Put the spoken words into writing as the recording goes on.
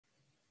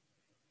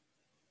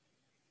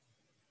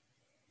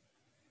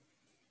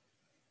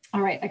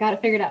All right, I got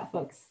it figured out,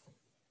 folks.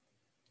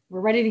 We're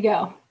ready to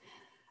go.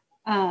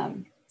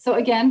 So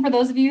again, for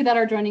those of you that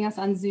are joining us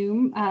on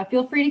Zoom,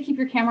 feel free to keep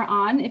your camera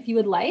on if you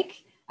would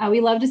like. We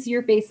love to see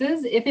your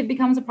faces. If it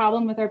becomes a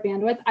problem with our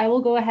bandwidth, I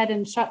will go ahead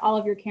and shut all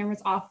of your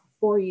cameras off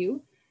for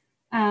you.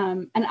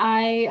 And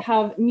I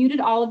have muted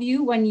all of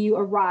you when you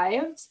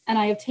arrived, and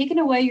I have taken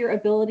away your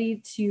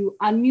ability to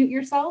unmute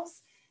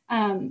yourselves.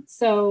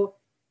 So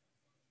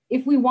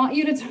if we want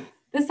you to,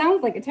 this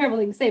sounds like a terrible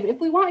thing to say, but if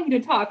we want you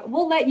to talk,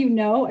 we'll let you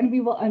know and we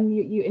will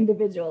unmute you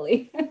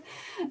individually,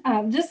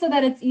 just so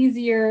that it's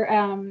easier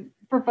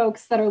for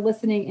folks that are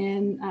listening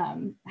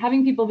in,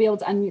 having people be able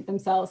to unmute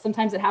themselves.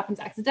 Sometimes it happens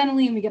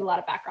accidentally and we get a lot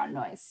of background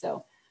noise.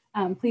 So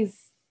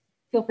please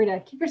feel free to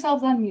keep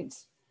yourselves on mute.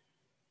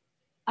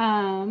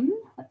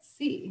 Let's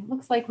see,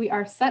 looks like we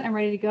are set and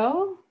ready to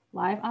go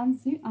live on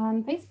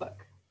Facebook.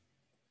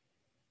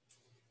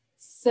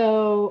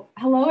 So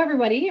hello,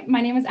 everybody.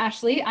 My name is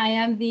Ashley. I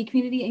am the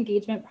Community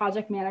Engagement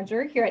Project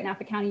Manager here at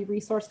Napa County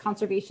Resource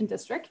Conservation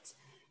District.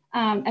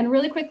 And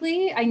really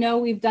quickly, I know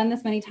we've done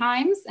this many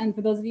times. And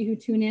for those of you who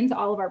tune in to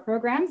all of our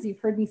programs, you've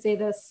heard me say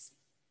this,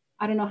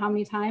 I don't know how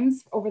many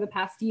times over the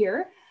past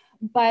year,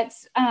 but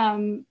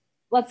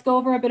let's go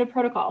over a bit of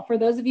protocol. For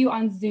those of you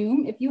on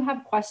Zoom, if you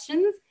have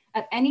questions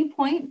at any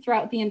point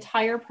throughout the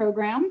entire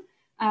program,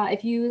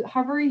 if you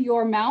hover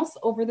your mouse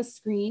over the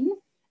screen,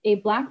 a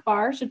black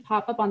bar should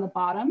pop up on the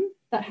bottom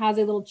that has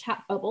a little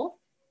chat bubble.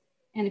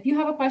 And if you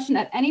have a question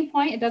at any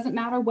point, it doesn't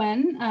matter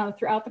when,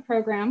 throughout the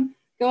program,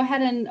 go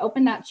ahead and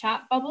open that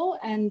chat bubble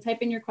and type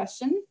in your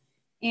question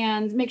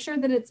and make sure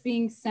that it's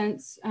being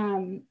sent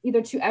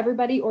either to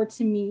everybody or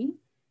to me.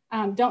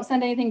 Don't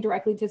send anything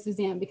directly to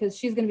Suzanne because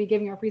she's going to be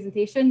giving our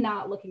presentation,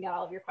 not looking at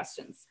all of your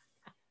questions.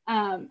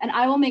 And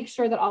I will make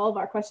sure that all of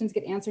our questions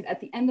get answered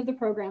at the end of the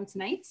program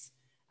tonight.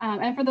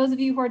 And for those of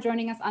you who are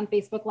joining us on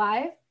Facebook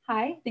Live,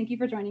 hi, thank you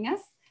for joining us.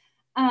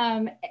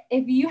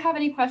 If you have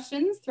any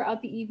questions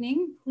throughout the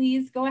evening,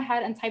 please go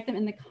ahead and type them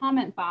in the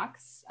comment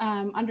box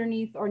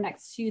underneath or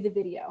next to the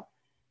video.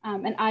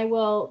 And I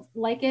will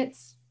like it.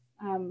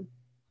 I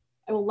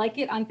will like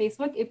it on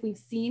Facebook if we've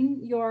seen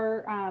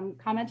your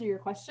comment or your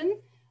question.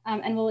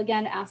 And we'll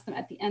again ask them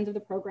at the end of the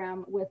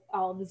program with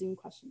all of the Zoom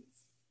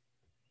questions.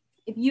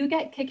 If you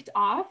get kicked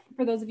off,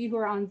 for those of you who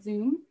are on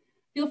Zoom,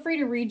 feel free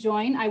to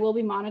rejoin. I will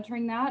be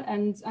monitoring that.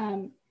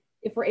 And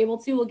if we're able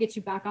to, we'll get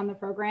you back on the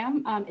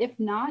program. If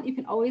not, you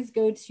can always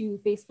go to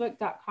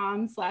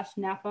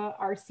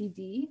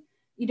facebook.com/NapaRCD.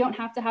 You don't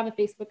have to have a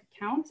Facebook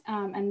account.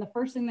 And the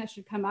first thing that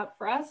should come up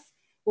for us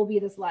will be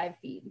this live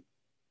feed.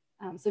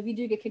 So if you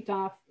do get kicked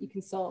off, you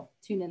can still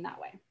tune in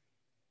that way.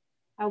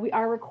 We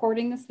are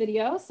recording this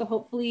video. So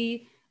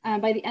hopefully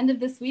by the end of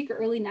this week or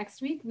early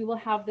next week, we will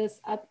have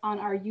this up on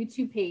our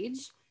YouTube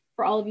page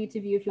for all of you to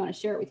view if you want to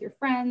share it with your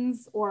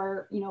friends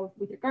or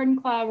with your garden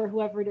club or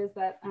whoever it is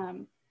that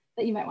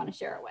that you might want to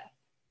share it with.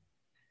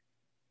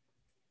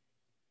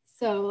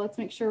 So let's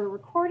make sure we're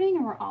recording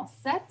and we're all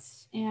set.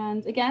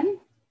 And again,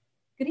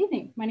 good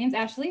evening. My name is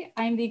Ashley.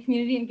 I'm the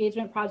Community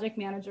Engagement Project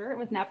Manager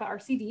with Napa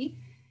RCD.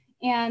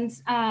 And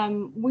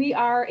we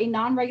are a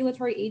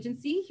non-regulatory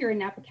agency here in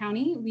Napa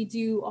County. We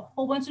do a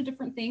whole bunch of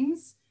different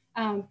things,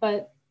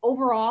 but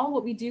overall,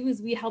 what we do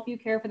is we help you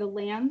care for the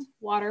land,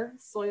 water,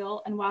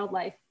 soil, and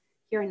wildlife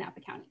here in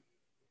Napa County.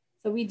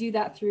 So we do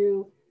that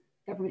through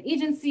government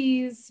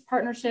agencies,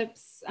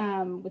 partnerships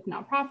with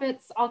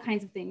nonprofits, all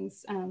kinds of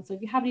things. So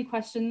if you have any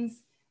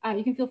questions,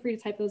 you can feel free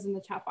to type those in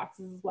the chat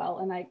boxes as well,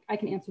 and I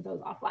can answer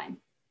those offline.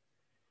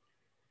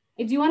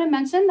 I do want to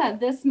mention that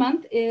this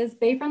month is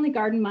Bay Friendly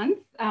Garden Month.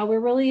 We're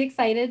really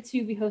excited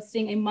to be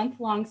hosting a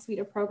month-long suite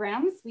of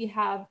programs. We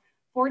have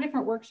 4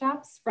 different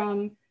workshops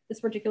from this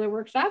particular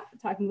workshop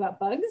talking about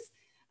bugs.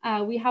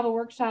 We have a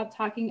workshop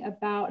talking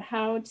about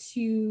how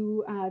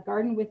to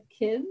garden with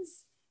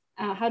kids,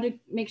 how to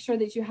make sure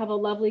that you have a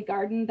lovely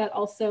garden that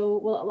also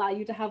will allow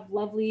you to have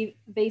lovely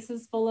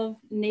vases full of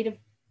native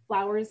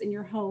flowers in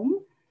your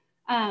home,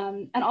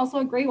 and also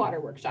a gray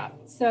water workshop.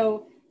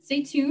 So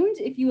stay tuned.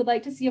 If you would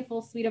like to see a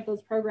full suite of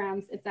those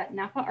programs, it's at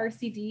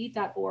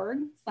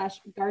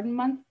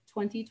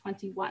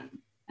naparcd.org/gardenmonth2021.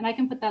 And I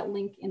can put that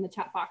link in the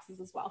chat boxes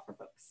as well for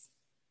folks.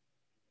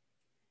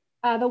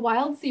 The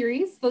Wild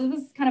series, so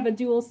this is kind of a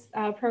dual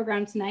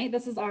program tonight.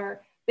 This is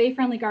our Bay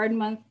Friendly Garden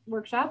Month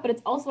workshop, but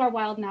it's also our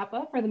Wild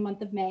Napa for the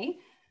month of May.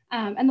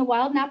 And the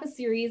Wild Napa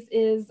series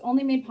is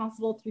only made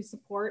possible through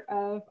support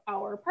of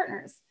our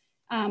partners.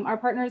 Our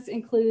partners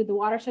include the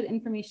Watershed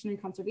Information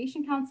and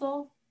Conservation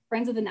Council,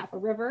 Friends of the Napa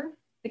River,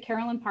 the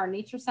Carolyn Parr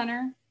Nature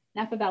Center,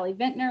 Napa Valley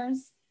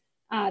Vintners,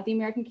 the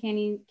American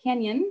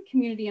Canyon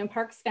Community and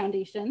Parks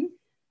Foundation.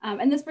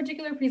 And this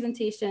particular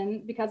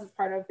presentation, because it's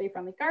part of Bay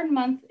Friendly Garden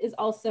Month, is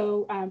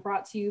also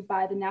brought to you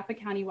by the Napa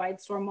Countywide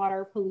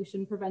Stormwater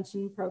Pollution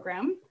Prevention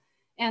Program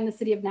and the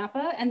City of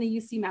Napa and the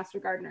UC Master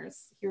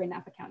Gardeners here in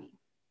Napa County.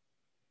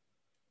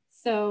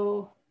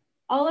 So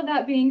all of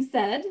that being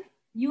said,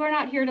 you are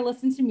not here to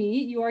listen to me,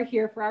 you are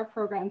here for our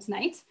program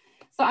tonight.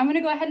 So I'm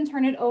gonna go ahead and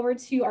turn it over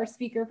to our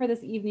speaker for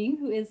this evening,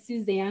 who is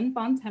Suzanne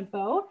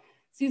Bontempo.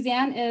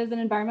 Suzanne is an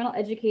environmental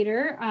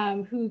educator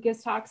who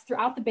gives talks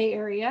throughout the Bay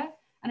Area,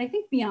 and I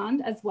think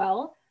beyond as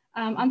well,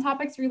 on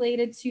topics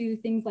related to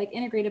things like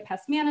integrated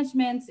pest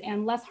management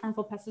and less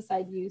harmful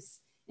pesticide use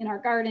in our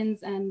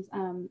gardens and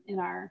in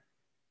our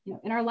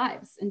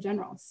lives in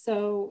general.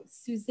 So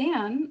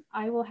Suzanne,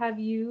 I will have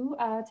you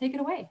take it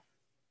away.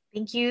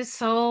 Thank you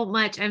so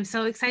much. I'm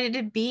so excited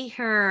to be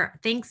here.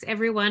 Thanks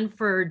everyone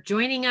for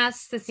joining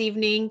us this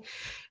evening.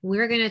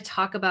 We're going to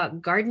talk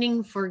about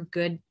gardening for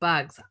good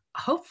bugs.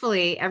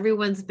 Hopefully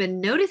everyone's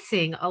been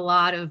noticing a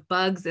lot of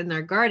bugs in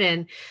their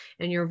garden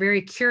and you're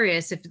very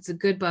curious if it's a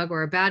good bug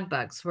or a bad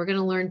bug. So we're going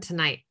to learn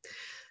tonight.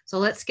 So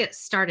let's get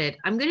started.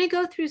 I'm going to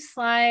go through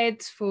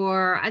slides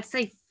for, I'd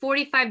say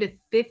 45 to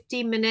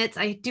 50 minutes.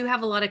 I do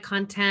have a lot of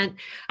content.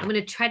 I'm going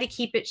to try to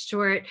keep it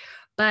short,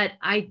 but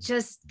I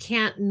just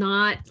can't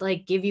not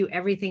like give you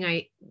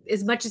everything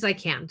as much as I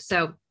can.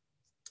 So,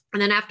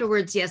 and then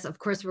afterwards, yes, of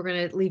course, we're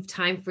going to leave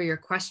time for your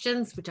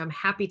questions, which I'm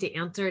happy to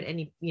answer at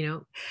any,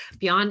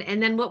 beyond.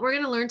 And then what we're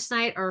going to learn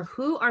tonight are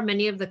who are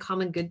many of the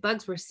common good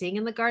bugs we're seeing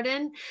in the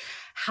garden,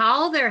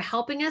 how they're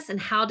helping us, and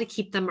how to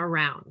keep them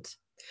around.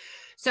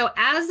 So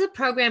as the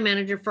program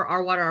manager for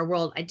Our Water, Our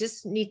World, I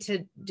just need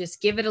to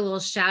give it a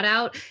little shout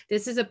out.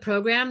 This is a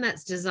program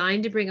that's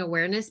designed to bring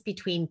awareness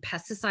between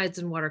pesticides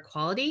and water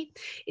quality.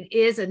 It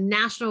is a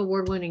national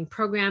award-winning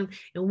program,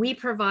 and we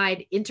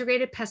provide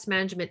integrated pest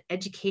management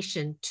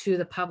education to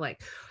the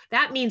public.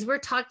 That means we're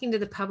talking to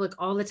the public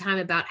all the time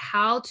about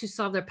how to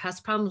solve their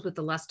pest problems with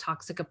a less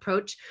toxic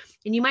approach.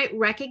 And you might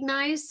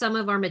recognize some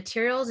of our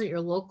materials at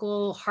your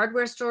local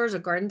hardware stores or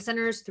garden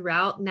centers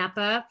throughout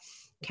Napa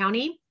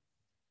County.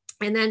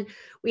 And then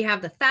we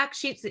have the fact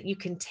sheets that you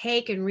can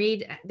take and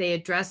read. They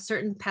address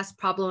certain pest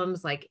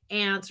problems like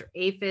ants or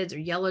aphids or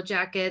yellow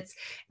jackets.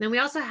 And then we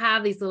also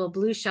have these little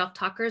blue shelf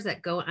talkers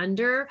that go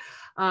under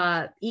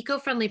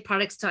eco-friendly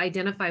products to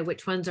identify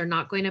which ones are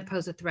not going to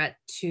pose a threat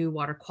to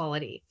water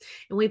quality.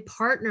 And we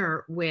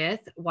partner with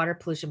water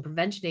pollution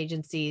prevention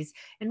agencies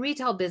and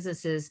retail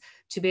businesses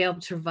to be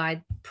able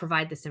to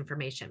provide this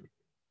information.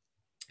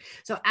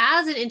 So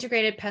as an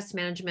integrated pest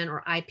management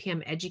or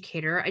IPM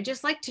educator, I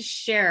just like to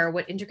share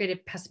what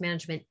integrated pest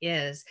management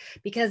is,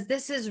 because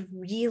this is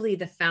really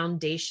the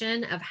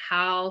foundation of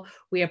how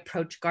we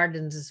approach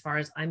gardens as far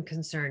as I'm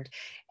concerned.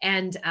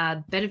 And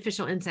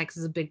beneficial insects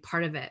is a big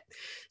part of it.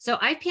 So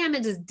IPM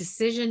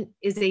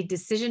is a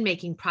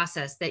decision-making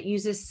process that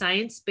uses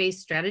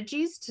science-based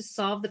strategies to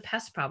solve the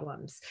pest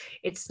problems.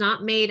 It's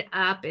not made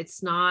up.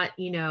 It's not,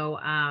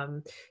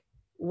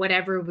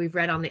 whatever we've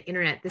read on the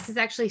internet. This is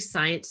actually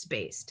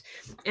science-based,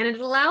 and it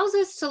allows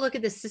us to look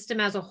at the system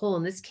as a whole.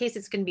 In this case,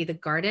 it's going to be the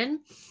garden.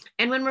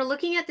 And when we're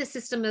looking at the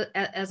system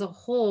as a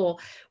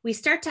whole, we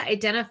start to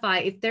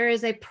identify if there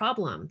is a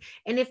problem.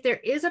 And if there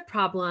is a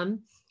problem,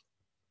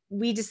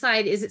 we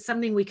decide, is it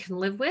something we can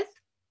live with?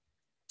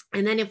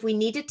 And then if we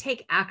need to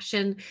take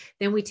action,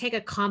 then we take a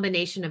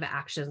combination of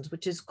actions,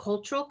 which is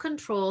cultural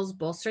controls,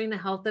 bolstering the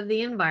health of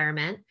the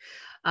environment,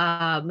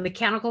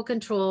 mechanical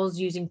controls,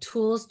 using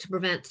tools to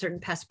prevent certain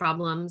pest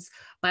problems,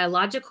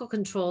 biological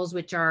controls,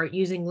 which are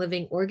using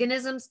living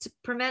organisms to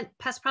prevent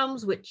pest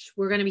problems, which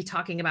we're going to be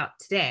talking about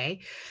today,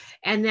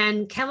 and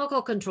then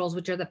chemical controls,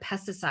 which are the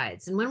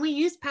pesticides. And when we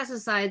use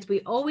pesticides, we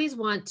always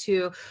want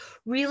to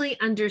really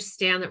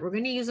understand that we're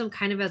going to use them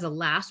kind of as a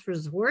last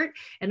resort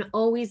and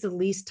always the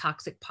least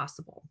toxic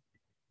possible.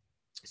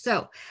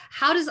 So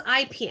how does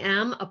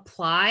IPM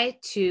apply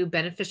to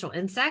beneficial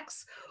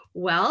insects?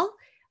 Well,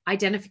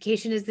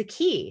 identification is the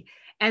key.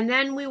 And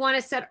then we want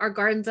to set our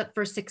gardens up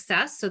for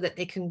success so that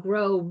they can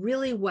grow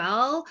really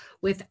well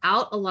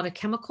without a lot of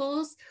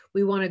chemicals.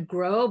 We want to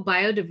grow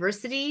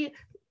biodiversity,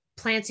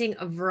 planting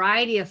a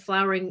variety of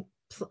flowering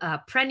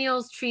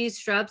perennials, trees,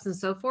 shrubs, and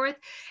so forth.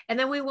 And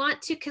then we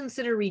want to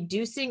consider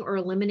reducing or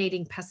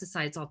eliminating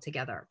pesticides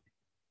altogether.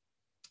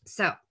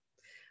 So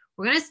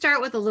we're going to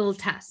start with a little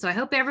test. So I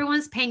hope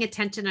everyone's paying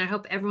attention. I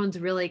hope everyone's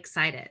really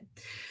excited.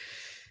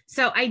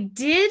 So I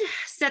did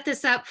set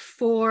this up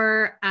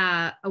for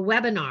a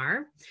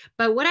webinar,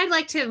 but what I'd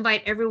like to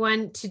invite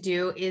everyone to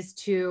do is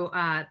to,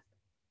 I'd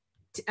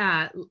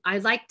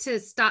like to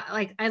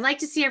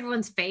see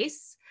everyone's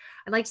face.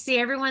 I'd like to see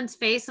everyone's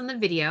face on the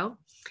video,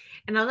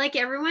 and I'd like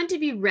everyone to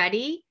be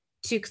ready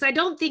to, because I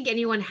don't think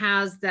anyone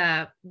has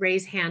the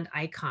raise hand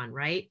icon,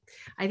 right?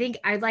 I think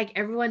I'd like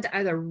everyone to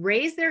either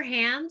raise their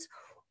hands,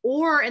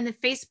 or in the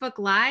Facebook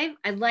Live,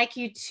 I'd like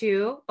you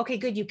to, okay,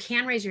 good, you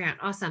can raise your hand,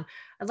 awesome.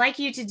 I'd like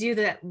you to do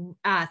the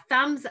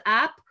thumbs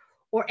up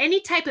or any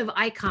type of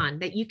icon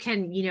that you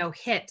can,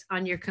 hit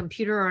on your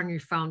computer or on your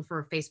phone for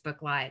a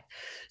Facebook Live.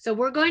 So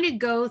we're going to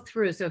go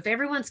through. So if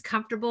everyone's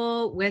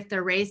comfortable with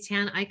the raised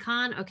hand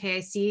icon, okay,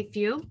 I see a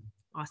few,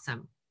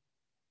 awesome.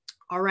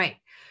 All right,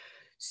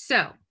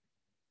 so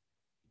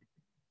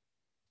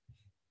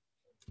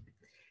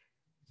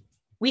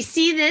we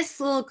see this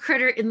little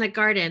critter in the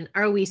garden.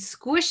 Are we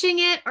squishing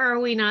it or are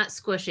we not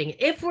squishing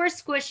it? If we're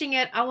squishing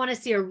it, I want to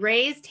see a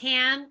raised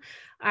hand,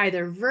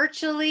 either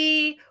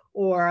virtually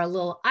or a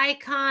little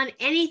icon,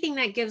 anything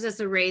that gives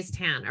us a raised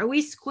hand. Are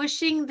we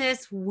squishing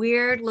this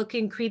weird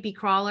looking creepy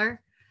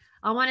crawler?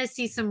 I want to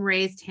see some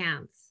raised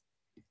hands.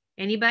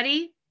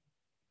 Anybody?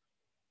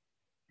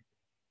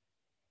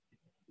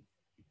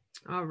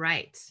 All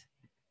right.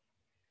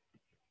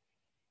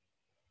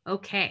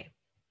 Okay.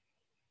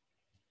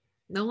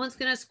 No one's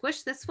going to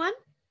squish this one?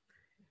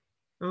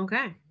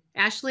 Okay.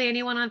 Ashley,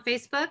 anyone on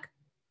Facebook?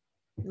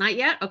 Not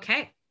yet?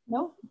 Okay.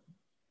 Nope.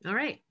 All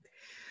right.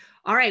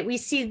 All right. We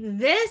see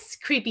this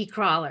creepy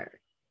crawler.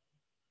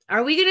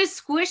 Are we going to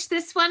squish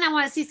this one? I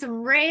want to see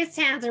some raised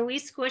hands. Are we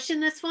squishing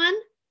this one?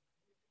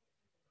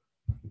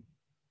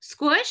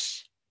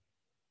 Squish?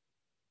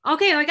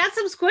 Okay, I got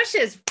some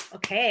squishes.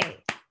 Okay.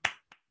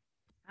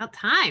 About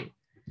time.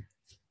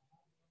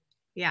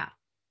 Yeah.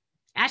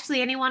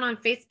 Ashley, anyone on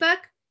Facebook?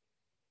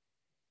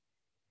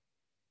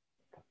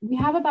 We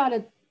have about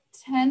a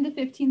 10 to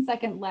 15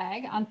 second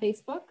lag on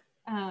Facebook.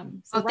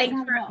 So right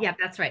now, no. Yeah,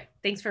 that's right.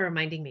 Thanks for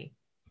reminding me.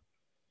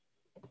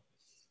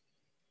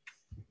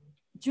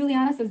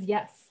 Juliana says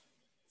yes.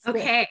 Squish.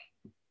 Okay.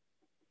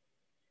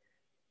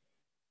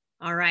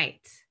 All right.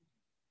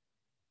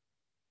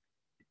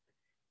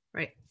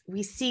 Right.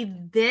 We see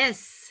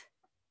this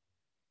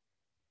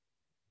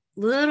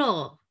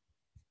little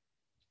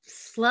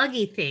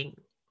sluggy thing.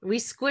 Are we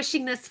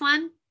squishing this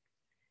one?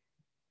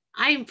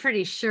 I'm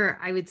pretty sure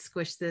I would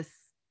squish this.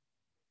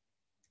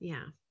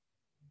 Yeah.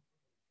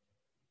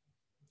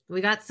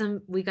 We got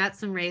some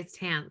raised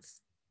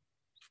hands.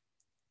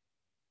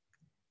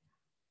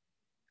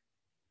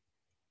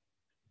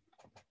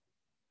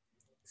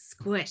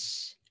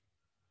 Squish.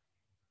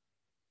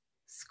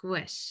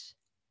 Squish.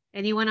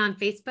 Anyone on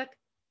Facebook?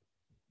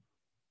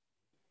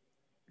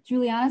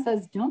 Juliana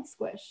says don't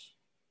squish.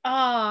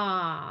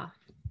 Ah,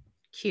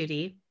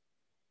 cutie.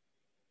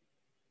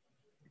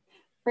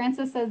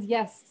 Francis says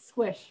yes,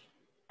 squish.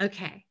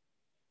 Okay.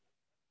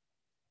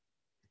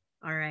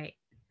 All right.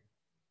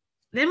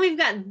 Then we've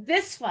got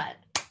this one.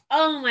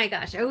 Oh my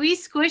gosh. Are we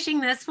squishing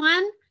this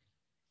one?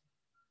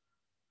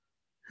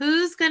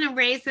 Who's going to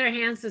raise their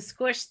hands to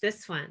squish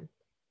this one?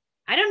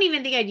 I don't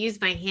even think I'd use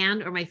my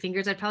hand or my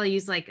fingers. I'd probably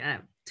use like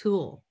a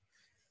tool,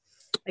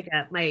 like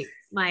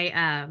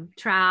my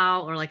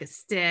trowel or like a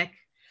stick,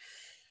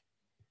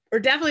 or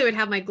definitely would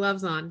have my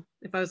gloves on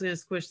if I was going to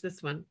squish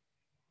this one.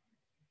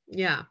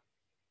 Yeah.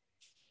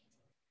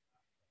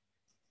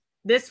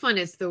 This one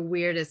is the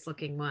weirdest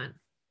looking one.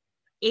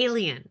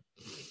 Alien.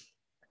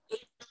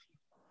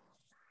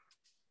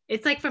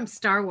 It's like from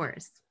Star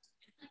Wars.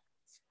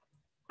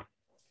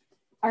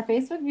 Our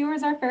Facebook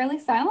viewers are fairly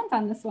silent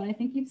on this one. I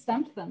think you've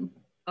stumped them.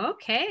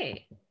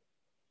 Okay.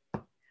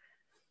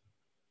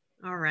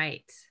 All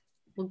right.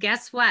 Well,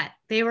 guess what?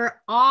 They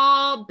were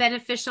all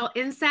beneficial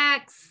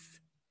insects.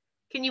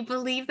 Can you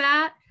believe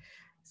that?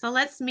 So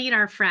let's meet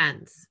our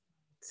friends.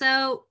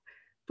 So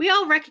we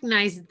all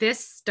recognize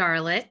this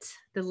starlet,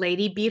 the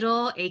lady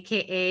beetle,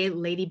 AKA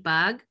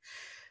ladybug.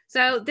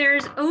 So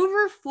there's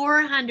over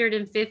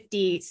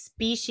 450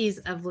 species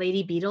of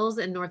lady beetles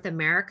in North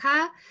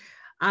America.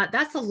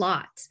 That's a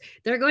lot.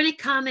 They're going to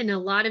come in a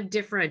lot of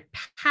different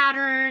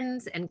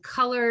patterns and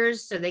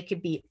colors. So they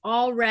could be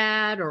all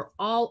red or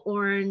all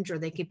orange, or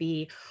they could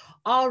be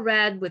all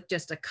red with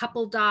just a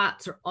couple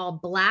dots, or all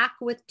black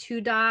with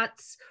 2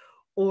 dots,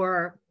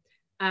 or,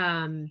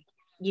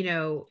 you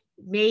know,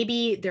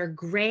 maybe they're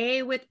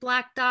gray with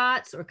black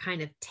dots, or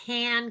kind of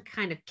tan,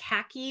 kind of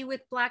khaki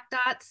with black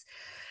dots.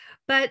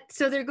 But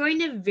so they're going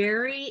to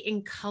vary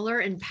in color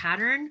and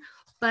pattern,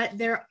 but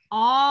they're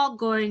all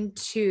going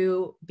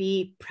to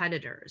be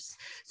predators.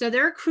 So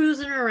they're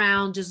cruising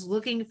around just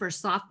looking for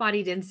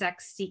soft-bodied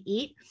insects to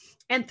eat.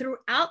 And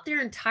throughout their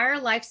entire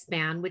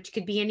lifespan, which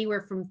could be anywhere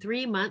from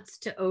 3 months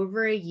to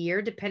over a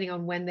year, depending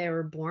on when they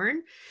were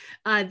born,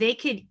 they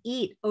could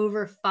eat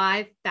over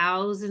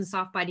 5,000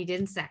 soft-bodied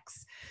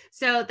insects.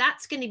 So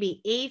that's going to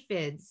be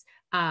aphids,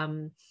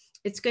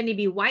 it's going to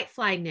be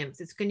whitefly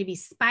nymphs, it's going to be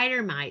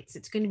spider mites,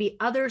 it's going to be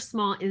other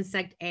small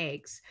insect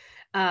eggs,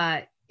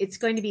 it's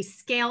going to be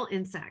scale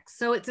insects.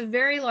 So it's a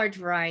very large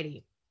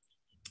variety.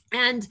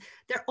 And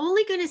they're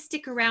only going to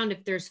stick around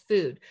if there's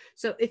food.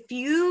 So if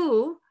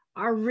you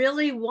are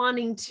really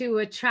wanting to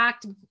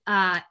attract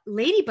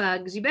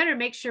ladybugs, you better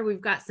make sure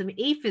we've got some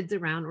aphids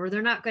around, or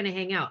they're not going to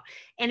hang out.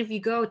 And if you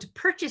go to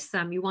purchase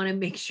some, you want to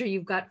make sure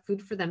you've got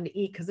food for them to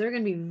eat, because they're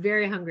going to be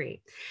very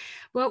hungry.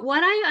 But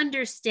what I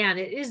understand,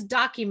 it is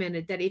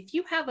documented that if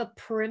you have a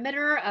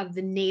perimeter of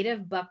the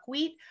native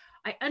buckwheat,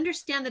 I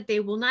understand that they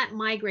will not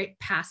migrate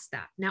past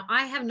that. Now,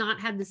 I have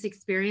not had this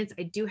experience.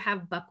 I do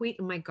have buckwheat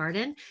in my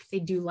garden. They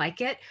do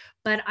like it,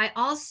 but I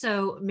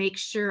also make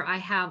sure I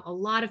have a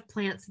lot of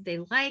plants that they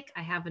like.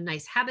 I have a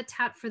nice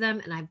habitat for them,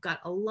 and I've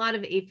got a lot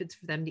of aphids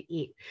for them to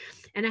eat.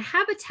 And a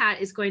habitat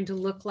is going to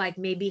look like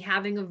maybe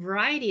having a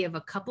variety of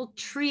a couple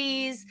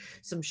trees,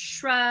 some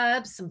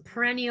shrubs, some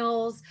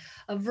perennials,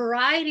 a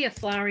variety of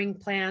flowering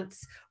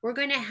plants. We're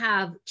going to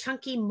have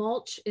chunky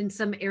mulch in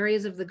some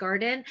areas of the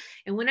garden.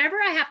 And whenever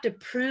I have to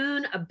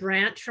prune a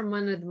branch from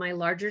one of my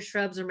larger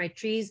shrubs or my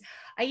trees,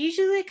 I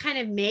usually kind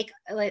of make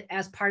it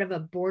as part of a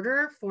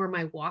border for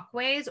my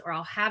walkways, or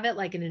I'll have it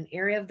like in an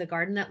area of the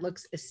garden that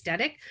looks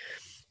aesthetic.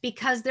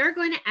 because they're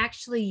going to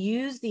actually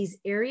use these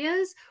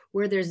areas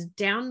where there's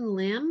down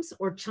limbs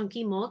or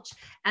chunky mulch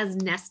as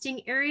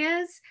nesting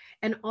areas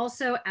and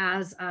also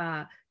as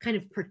a kind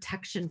of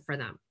protection for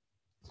them.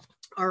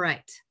 All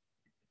right.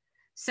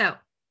 So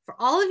for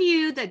all of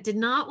you that did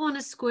not want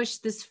to squish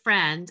this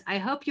friend, I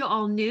hope you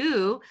all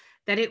knew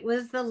that it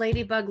was the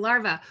ladybug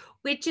larva,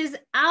 which is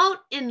out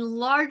in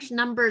large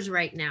numbers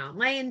right now.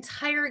 My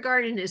entire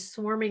garden is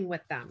swarming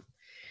with them.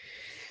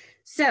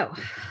 So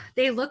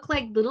they look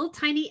like little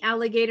tiny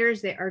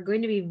alligators. They are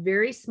going to be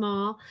very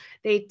small.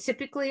 They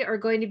typically are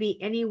going to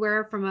be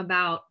anywhere from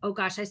about, oh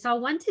gosh, I saw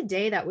one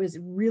today that was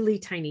really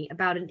tiny,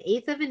 about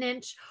 1/8 of an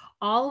inch,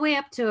 all the way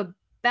up to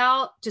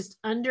about just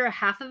under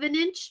 1/2 of an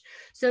inch.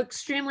 So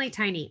extremely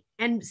tiny.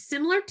 And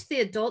similar to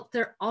the adult,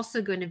 they're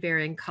also going to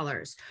vary in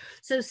colors.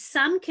 So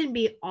some can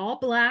be all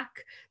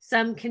black,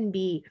 some can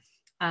be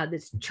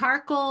this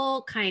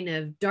charcoal kind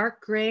of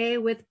dark gray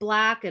with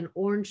black and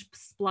orange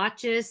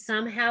splotches.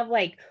 Some have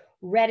like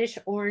reddish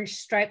orange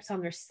stripes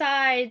on their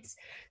sides.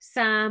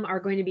 Some are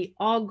going to be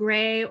all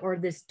gray or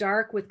this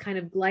dark with kind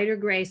of lighter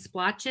gray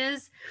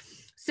splotches.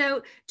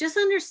 So just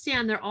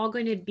understand they're all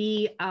going to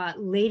be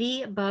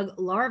ladybug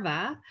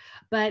larvae,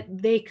 but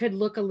they could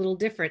look a little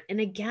different. And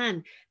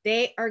again,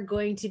 they are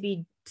going to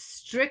be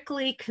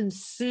strictly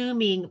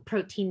consuming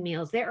protein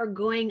meals. They are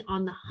going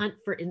on the hunt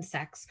for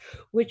insects,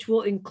 which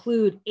will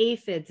include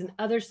aphids and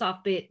other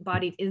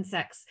soft-bodied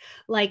insects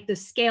like the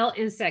scale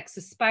insects,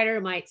 the spider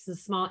mites, the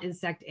small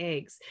insect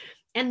eggs.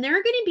 And they're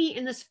going to be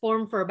in this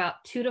form for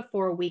about 2 to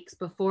 4 weeks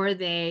before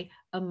they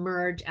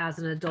emerge as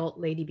an adult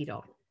lady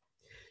beetle.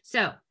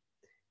 So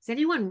does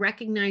anyone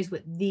recognize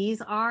what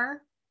these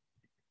are?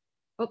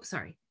 Oh,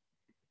 sorry.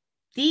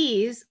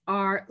 These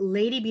are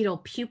lady beetle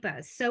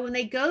pupas. So when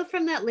they go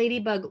from that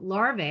ladybug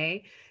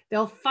larvae,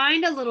 they'll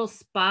find a little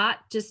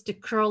spot just to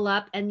curl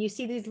up, and you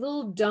see these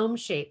little dome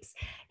shapes.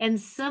 And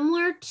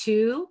similar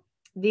to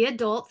the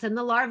adults and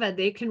the larvae,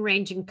 they can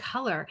range in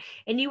color,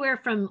 anywhere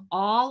from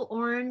all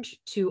orange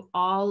to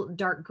all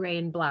dark gray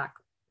and black.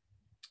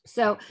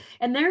 So,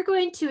 and they're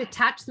going to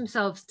attach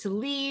themselves to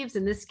leaves.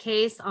 In this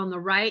case, on the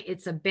right,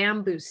 it's a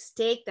bamboo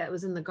stake that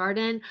was in the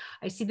garden.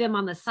 I see them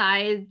on the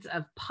sides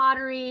of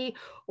pottery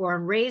or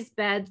on raised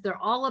beds. They're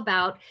all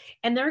about,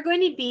 and they're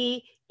going to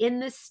be in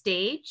this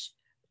stage,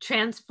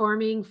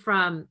 transitioning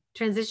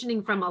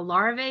from a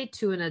larvae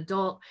to an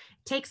adult.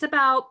 It takes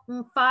about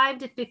 5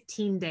 to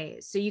 15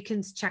 days. So you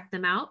can check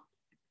them out.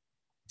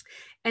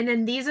 And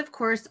then these, of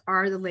course,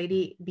 are the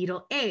lady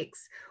beetle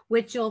eggs,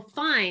 which you'll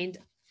find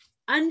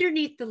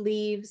underneath the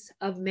leaves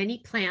of many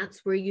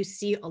plants where you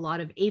see a lot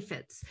of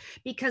aphids,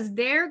 because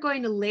they're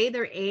going to lay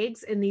their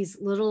eggs in these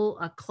little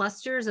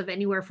clusters of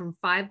anywhere from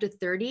 5 to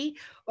 30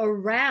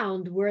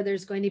 around where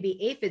there's going to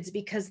be aphids,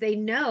 because they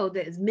know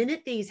that the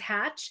minute these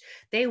hatch,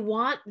 they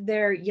want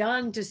their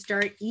young to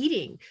start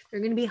eating.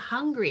 They're going to be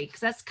hungry because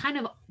that's kind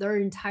of their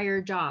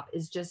entire job,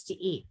 is just to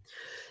eat.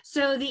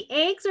 So the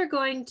eggs are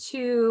going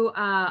to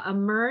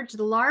emerge.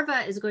 The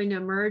larva is going to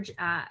emerge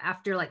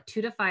after like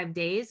 2 to 5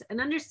 days. And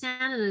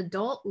understand, an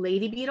adult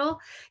lady beetle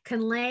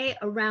can lay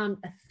around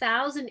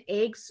 1,000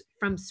 eggs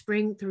from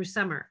spring through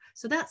summer.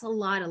 So that's a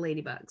lot of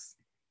ladybugs.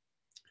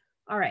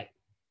 All right.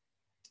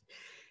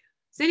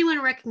 Does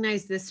anyone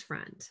recognize this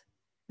friend?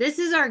 This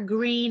is our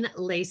green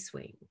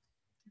lacewing.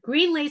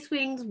 Green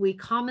lacewings we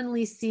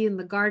commonly see in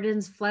the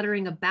gardens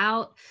fluttering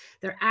about.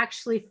 They're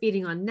actually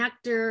feeding on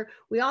nectar.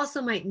 We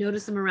also might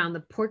notice them around the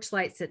porch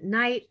lights at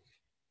night.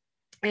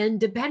 And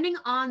depending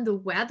on the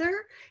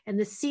weather and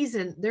the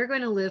season, they're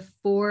going to live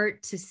 4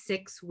 to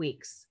 6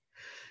 weeks.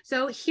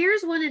 So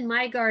here's one in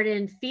my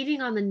garden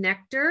feeding on the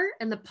nectar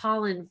and the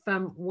pollen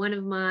from one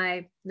of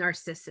my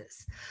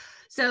narcissus.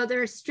 So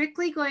they're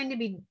strictly going to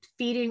be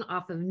feeding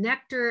off of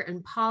nectar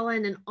and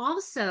pollen, and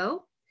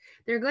also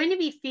they're going to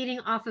be feeding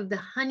off of the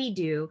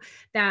honeydew,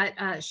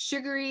 that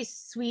sugary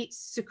sweet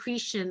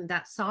secretion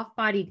that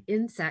soft-bodied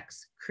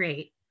insects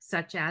create,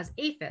 such as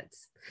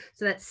aphids.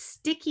 So that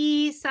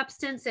sticky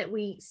substance that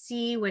we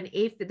see when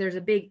there's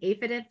a big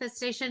aphid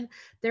infestation,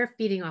 they're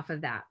feeding off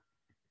of that.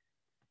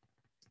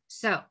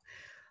 So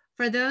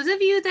for those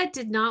of you that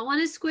did not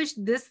want to squish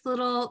this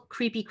little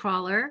creepy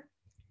crawler,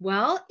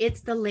 well,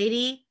 it's the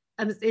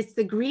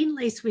green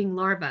lacewing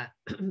larva.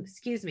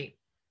 Excuse me.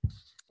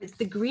 It's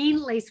the green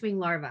lacewing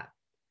larva.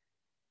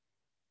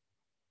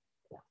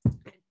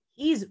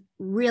 He's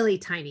really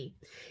tiny.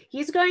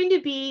 He's going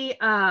to be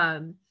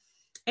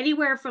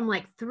anywhere from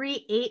like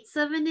 3/8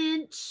 of an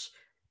inch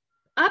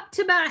up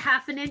to about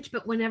 1/2 an inch.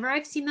 But whenever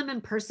I've seen them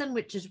in person,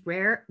 which is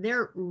rare,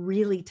 they're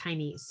really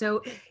tiny.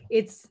 So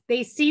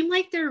they seem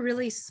like they're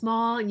really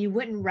small and you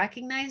wouldn't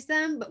recognize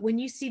them. But when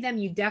you see them,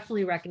 you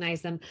definitely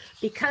recognize them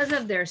because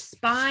of their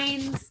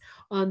spines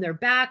on their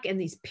back and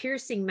these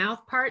piercing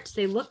mouth parts.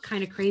 They look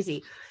kind of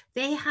crazy.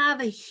 They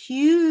have a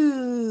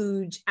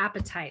huge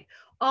appetite.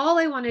 All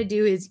they want to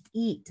do is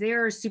eat.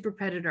 They're a super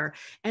predator,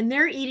 and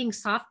they're eating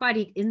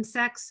soft-bodied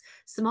insects,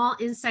 small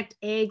insect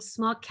eggs,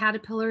 small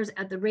caterpillars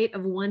at the rate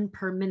of 1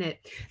 per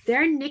minute.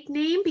 Their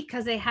nickname,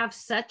 because they have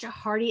such a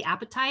hearty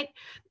appetite,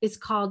 is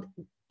called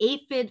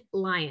aphid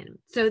lion.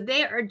 So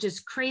they are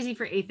just crazy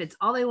for aphids.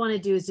 All they want to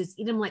do is just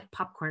eat them like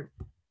popcorn.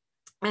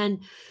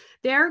 And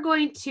they're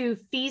going to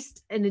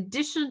feast, in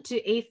addition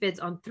to aphids,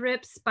 on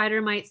thrips,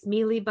 spider mites,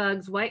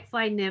 mealybugs,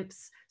 whitefly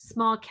nymphs,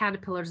 small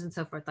caterpillars, and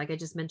so forth, like I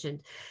just mentioned.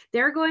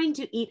 They're going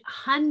to eat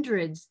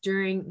hundreds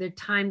during the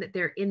time that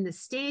they're in the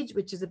stage,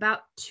 which is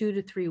about 2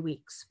 to 3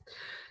 weeks.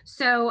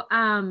 So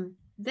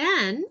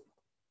then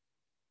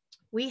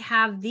we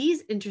have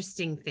these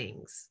interesting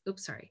things.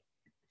 Oops, sorry.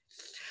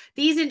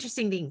 These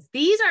interesting things.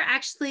 These are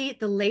actually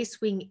the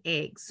lacewing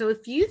eggs. So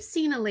if you've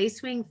seen a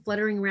lacewing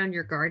fluttering around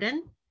your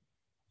garden,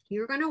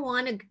 you're going to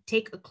want to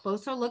take a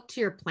closer look to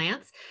your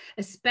plants,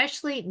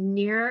 especially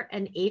near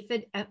an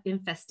aphid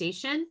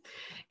infestation.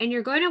 And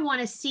you're going to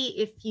want to see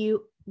if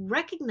you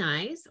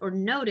recognize or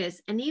notice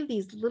any of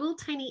these little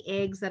tiny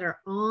eggs that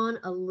are on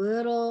a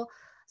little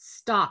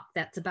stalk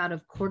that's about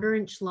 1/4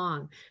 inch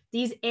long.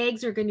 These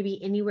eggs are going to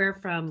be anywhere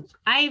from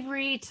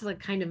ivory to like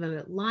kind of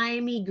a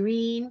limey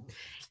green.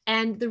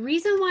 And the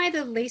reason why the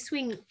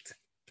lacewing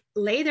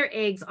lay their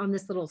eggs on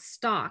this little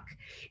stalk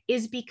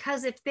is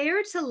because if they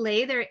were to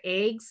lay their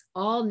eggs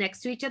all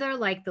next to each other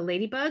like the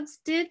ladybugs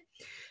did,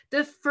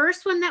 the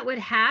first one that would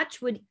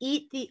hatch would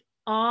eat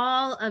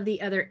all of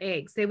the other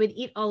eggs. They would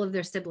eat all of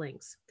their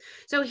siblings.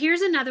 So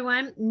here's another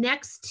one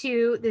next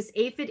to this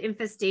aphid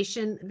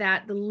infestation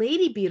that the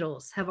lady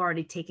beetles have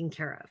already taken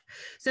care of.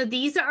 So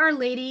these are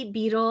lady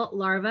beetle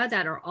larvae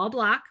that are all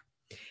black,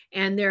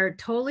 and they're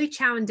totally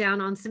chowing down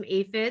on some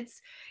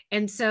aphids.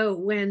 And so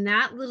when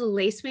that little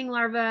lacewing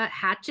larva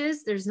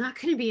hatches, there's not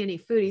going to be any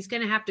food. He's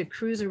going to have to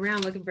cruise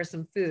around looking for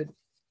some food.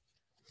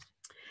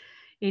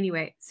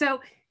 Anyway,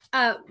 so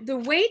the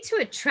way to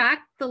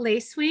attract the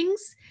lacewings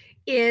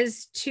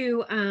is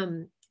to,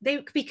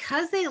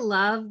 because they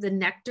love the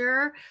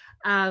nectar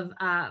of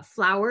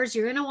flowers,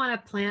 you're going to want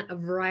to plant a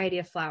variety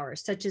of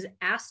flowers, such as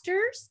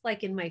asters,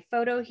 like in my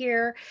photo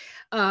here,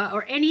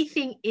 or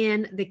anything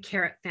in the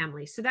carrot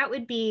family. So that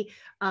would be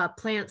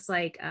plants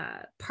like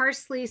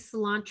parsley,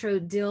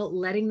 cilantro, dill,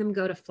 letting them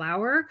go to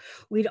flower.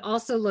 We'd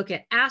also look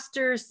at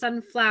asters,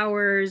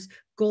 sunflowers,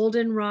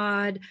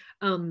 goldenrod,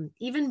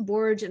 even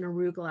borage and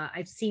arugula.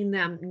 I've seen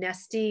them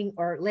nesting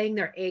or laying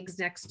their eggs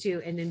next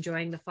to and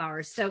enjoying the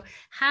flowers. So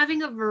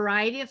having a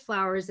variety of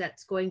flowers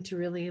that's going to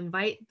really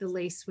invite the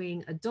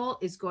lacewing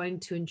adult is going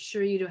to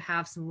ensure you to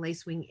have some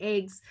lacewing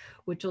eggs,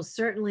 which will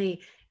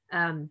certainly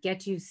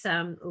get you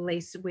some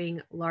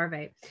lacewing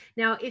larvae.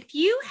 Now, if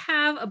you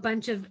have a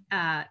bunch of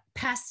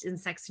pest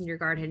insects in your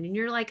garden and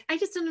you're like, I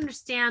just don't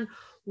understand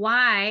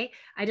why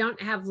I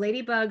don't have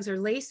ladybugs or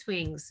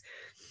lacewings.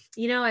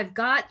 You know, I've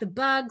got the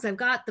bugs, I've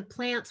got the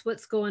plants,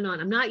 what's going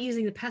on? I'm not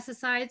using the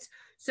pesticides.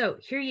 So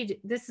here you do,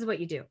 this is what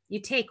you do. You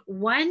take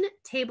 1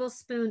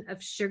 tablespoon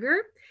of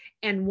sugar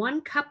and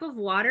 1 cup of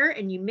water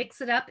and you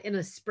mix it up in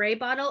a spray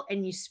bottle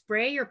and you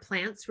spray your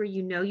plants where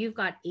you know you've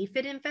got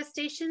aphid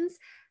infestations.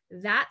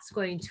 That's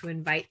going to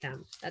invite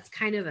them. That's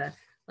kind of a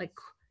like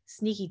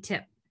sneaky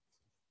tip.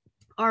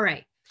 All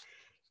right.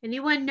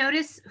 Anyone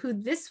notice who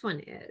this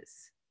one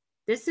is?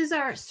 This is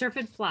our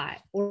syrphid fly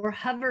or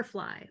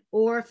hoverfly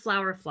or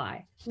flower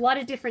fly. A lot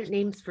of different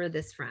names for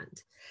this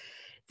friend.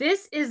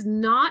 This is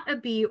not a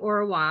bee or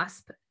a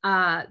wasp.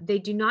 They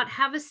do not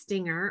have a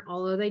stinger,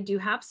 although they do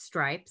have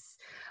stripes.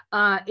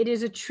 It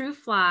is a true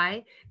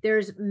fly.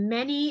 There's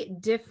many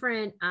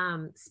different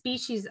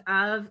species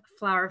of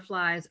flower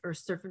flies or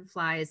syrphid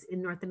flies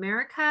in North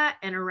America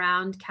and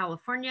around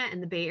California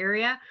and the Bay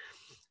Area.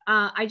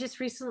 I just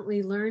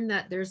recently learned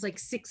that there's like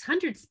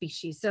 600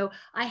 species. So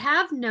I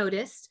have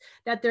noticed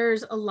that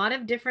there's a lot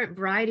of different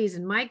varieties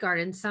in my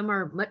garden. Some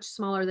are much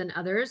smaller than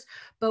others,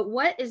 but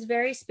what is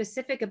very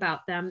specific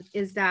about them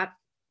is that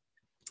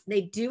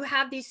they do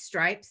have these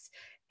stripes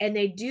and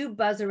they do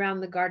buzz around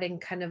the garden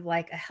kind of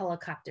like a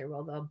helicopter.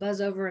 Well, they'll buzz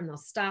over and they'll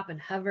stop and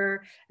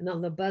hover, and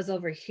then they'll buzz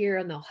over here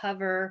and they'll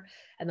hover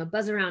and they'll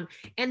buzz around.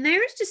 And they're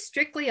just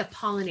strictly a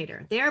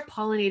pollinator. They are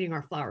pollinating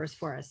our flowers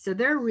for us. So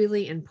they're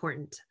really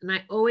important. And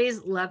I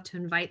always love to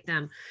invite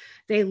them.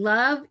 They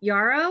love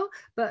yarrow,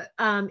 but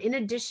in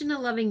addition to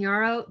loving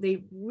yarrow,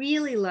 they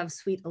really love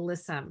sweet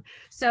alyssum.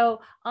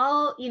 So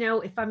I'll, you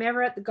know, if I'm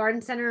ever at the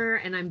garden center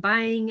and I'm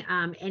buying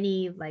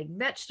any like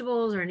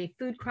vegetables or any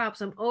food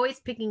crops, I'm always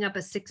picking up a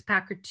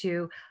 6-pack or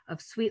 2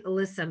 of sweet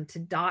alyssum to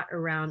dot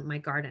around my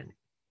garden.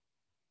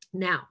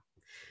 Now,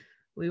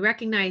 we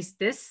recognize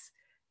this.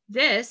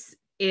 This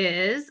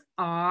is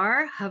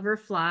our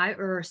hoverfly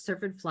or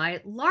syrphid fly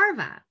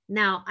larva.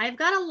 Now, I've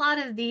got a lot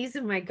of these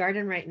in my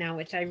garden right now,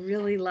 which I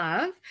really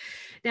love.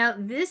 Now,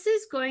 this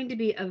is going to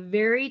be a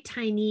very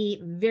tiny,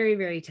 very,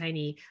 very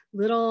tiny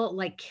little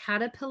like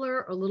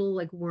caterpillar or little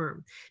like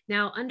worm.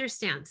 Now,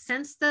 understand,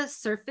 since the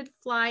syrphid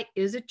fly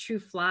is a true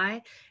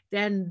fly,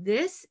 then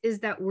this is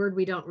that word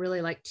we don't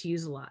really like to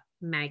use a lot,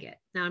 maggot.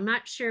 Now, I'm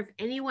not sure if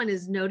anyone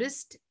has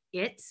noticed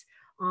it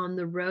on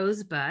the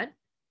rosebud.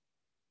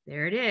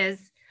 There it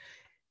is.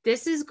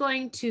 This is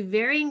going to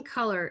vary in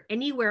color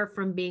anywhere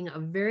from being a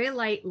very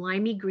light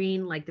limey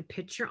green, like the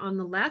picture on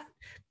the left,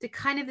 to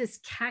kind of this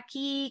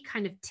khaki,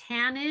 kind of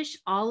tannish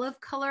olive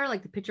color,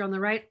 like the picture on the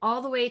right,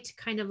 all the way to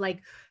kind of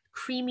like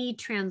creamy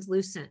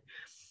translucent.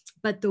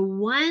 But the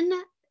one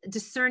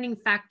discerning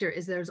factor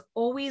is there's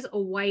always a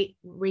white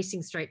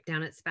racing stripe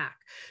down its back.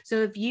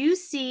 So if you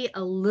see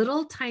a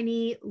little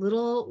tiny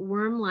little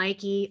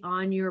worm-likey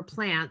on your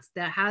plants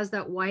that has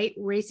that white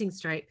racing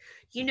stripe,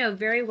 you know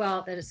very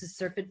well that it's a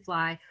syrphid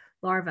fly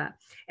larva.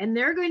 And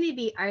they're going to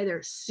be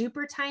either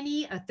super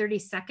tiny, a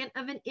 32nd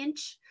of an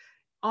inch,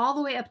 all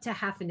the way up to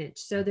half an inch.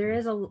 So there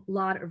is a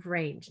lot of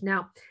range.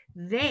 Now,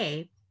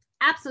 they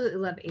absolutely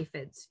love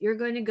aphids. You're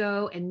going to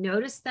go and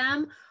notice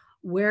them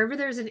wherever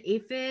there's an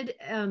aphid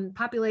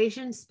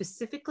population,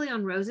 specifically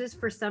on roses.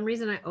 For some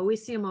reason, I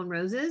always see them on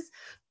roses,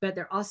 but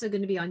they're also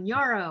going to be on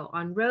yarrow,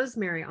 on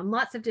rosemary, on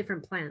lots of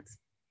different plants.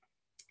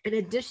 In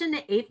addition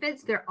to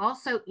aphids, they're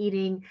also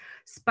eating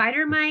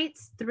spider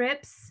mites,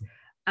 thrips,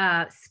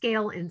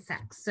 scale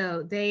insects.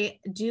 So they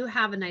do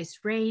have a nice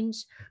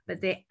range,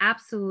 but they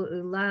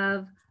absolutely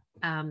love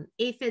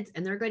aphids,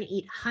 and they're going to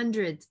eat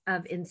hundreds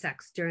of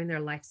insects during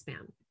their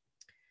lifespan.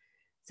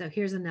 So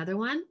here's another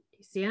one. Do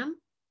you see them?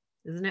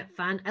 Isn't it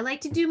fun? I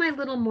like to do my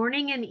little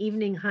morning and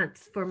evening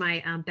hunts for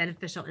my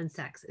beneficial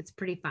insects. It's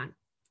pretty fun.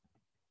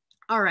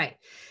 All right,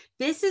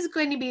 this is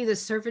going to be the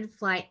syrphid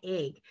fly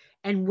egg.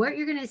 And what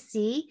you're going to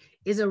see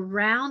is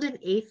around an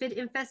aphid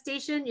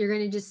infestation, you're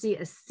going to just see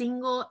a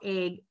single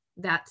egg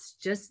that's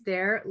just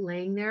there,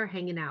 laying there,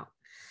 hanging out.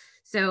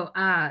 So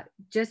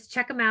just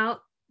check them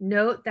out.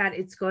 Note that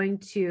it's going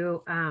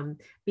to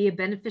be a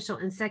beneficial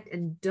insect,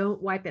 and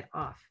don't wipe it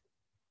off.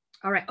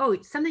 All right. Oh,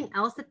 something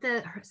else that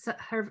the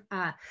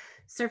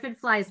syrphid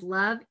flies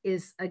love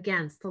is,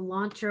 again,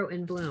 cilantro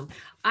in bloom.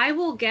 I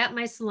will get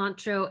my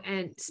cilantro,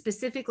 and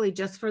specifically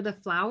just for the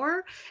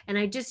flower, and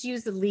I just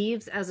use the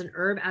leaves as an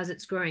herb as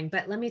it's growing.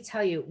 But let me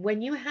tell you,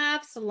 when you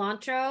have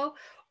cilantro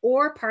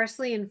or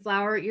parsley in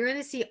flower, you're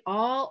going to see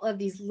all of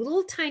these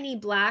little tiny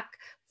black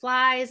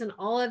flies and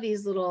all of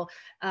these little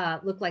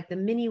look like the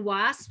mini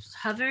wasps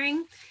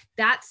hovering.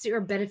 That's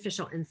your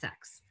beneficial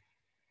insects.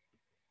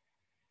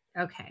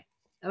 Okay.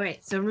 All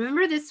right, so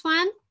remember this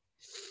one?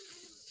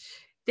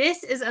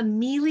 This is a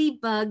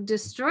mealybug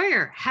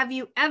destroyer. Have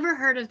you ever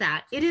heard of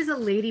that? It is a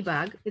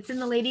ladybug. It's in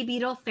the lady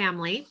beetle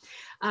family.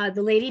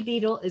 The lady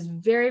beetle is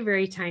very,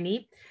 very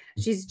tiny.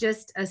 She's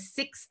just a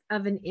 1/6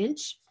 of an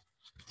inch.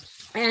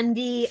 And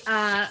the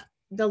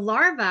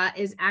larva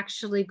is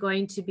actually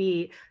going to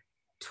be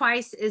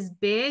twice as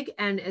big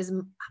and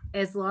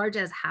as large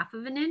as half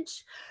of an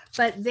inch,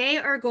 but they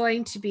are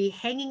going to be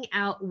hanging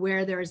out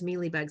where there's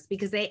mealybugs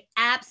because they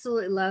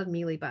absolutely love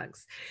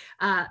mealybugs.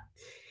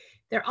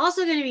 They're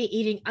also going to be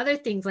eating other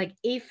things like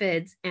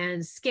aphids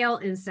and scale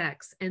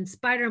insects and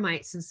spider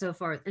mites and so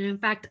forth. And in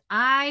fact,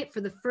 I,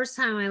 for the first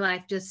time in my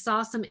life, just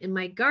saw some in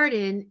my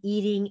garden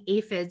eating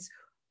aphids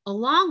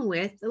along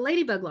with the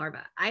ladybug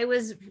larva. I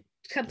was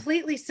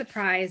completely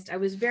surprised. I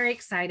was very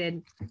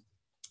excited.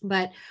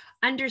 But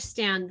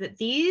understand that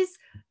these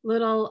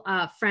little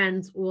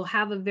friends will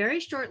have a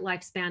very short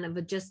lifespan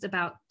of just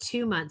about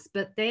 2 months,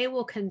 but they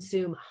will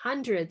consume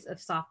hundreds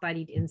of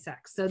soft-bodied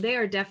insects. So they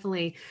are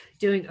definitely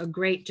doing a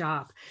great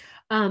job.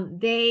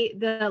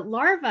 The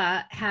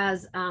larva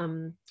has,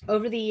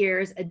 over the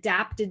years,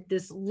 adapted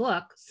this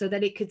look so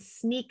that it could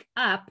sneak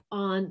up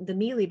on the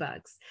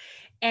mealybugs.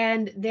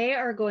 And they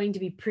are going to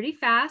be pretty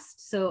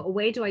fast. So a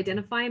way to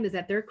identify them is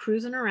that they're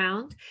cruising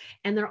around,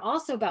 and they're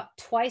also about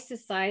twice the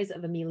size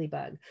of a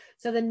mealybug.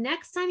 So the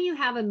next time you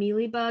have a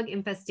mealybug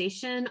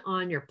infestation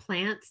on your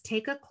plants,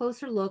 take a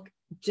closer look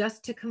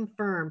just to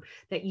confirm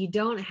that you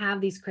don't have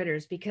these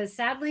critters, because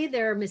sadly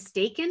they're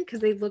mistaken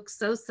because they look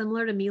so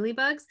similar to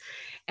mealybugs,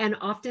 and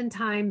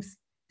oftentimes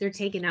they're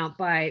taken out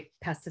by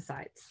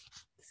pesticides.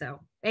 So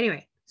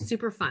anyway,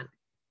 super fun.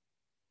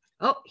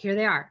 Oh, here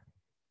they are.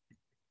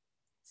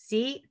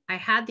 See, I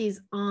had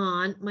these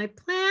on my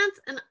plants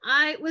and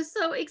I was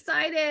so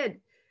excited.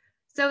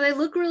 So they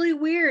look really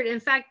weird. In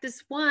fact,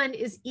 this one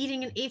is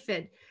eating an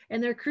aphid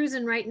and they're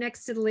cruising right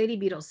next to the lady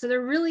beetle. So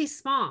they're really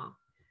small,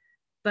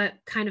 but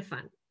kind of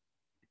fun.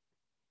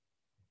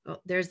 Oh,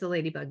 there's the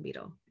ladybug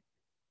beetle.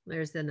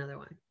 There's another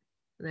one.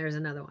 And there's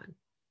another one.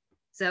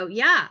 So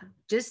yeah,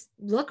 just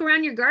look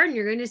around your garden.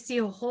 You're going to see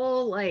a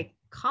whole like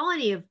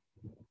colony of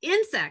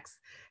insects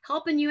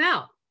helping you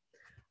out.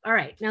 All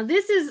right, now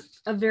this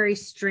is a very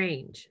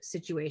strange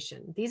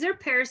situation. These are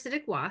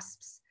parasitic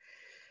wasps.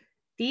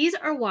 These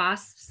are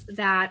wasps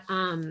that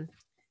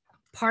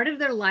part of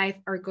their life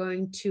are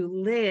going to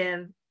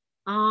live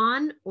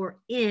on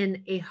or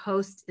in a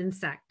host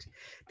insect.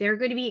 They're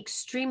going to be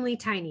extremely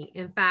tiny,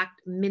 in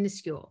fact,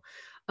 minuscule.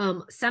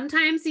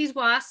 Sometimes these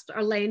wasps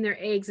are laying their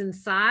eggs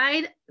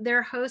inside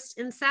their host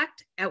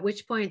insect, at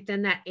which point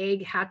then that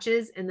egg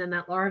hatches and then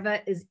that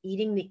larva is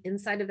eating the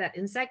inside of that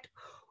insect,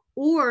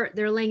 or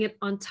they're laying it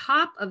on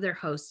top of their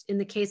host in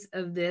the case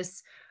of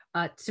this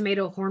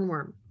tomato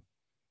hornworm.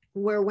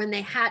 where when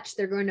they hatch,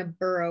 they're going to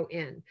burrow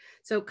in.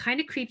 So kind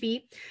of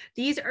creepy.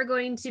 These are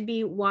going to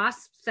be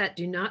wasps that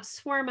do not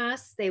swarm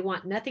us. They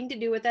want nothing to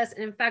do with us.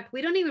 And in fact,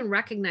 we don't even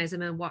recognize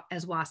them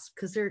as wasps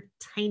because they're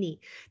tiny.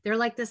 They're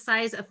like the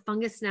size of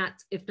fungus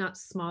gnats, if not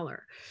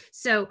smaller.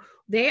 So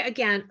they,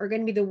 again, are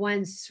going to be the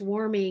ones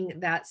swarming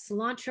that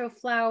cilantro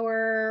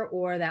flower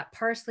or that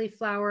parsley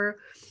flower.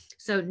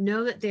 So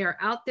know that they are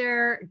out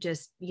there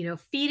just,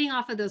 feeding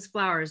off of those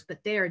flowers,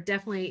 but they are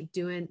definitely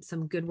doing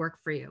some good work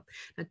for you.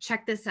 Now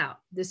check this out.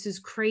 This is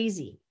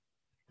crazy.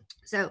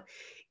 So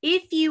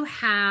if you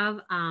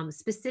have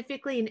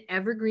specifically an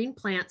evergreen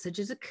plant, such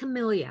as a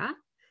camellia,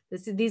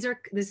 this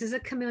is a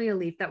camellia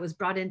leaf that was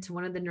brought into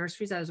one of the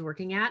nurseries I was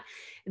working at,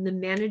 and the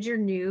manager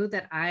knew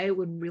that I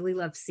would really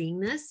love seeing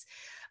this.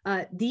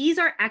 These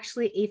are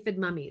actually aphid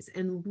mummies.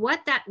 And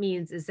what that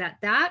means is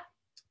that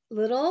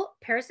little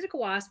parasitic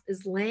wasp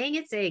is laying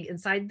its egg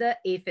inside the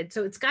aphid.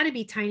 So it's got to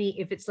be tiny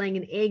if it's laying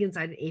an egg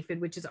inside an aphid,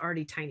 which is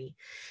already tiny.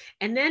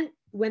 And then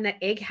when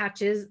the egg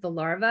hatches, the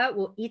larva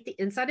will eat the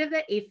inside of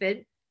the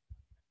aphid.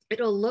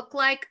 It'll look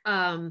like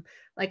a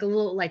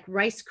little like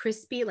Rice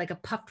Krispie, like a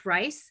puffed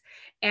rice.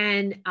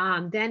 And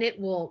then it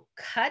will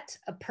cut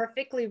a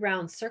perfectly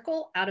round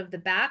circle out of the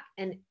back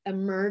and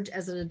emerge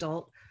as an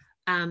adult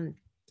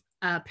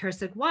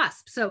parasitic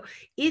wasp. So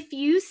if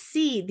you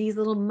see these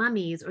little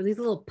mummies or these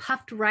little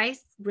puffed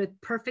rice with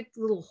perfect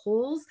little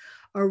holes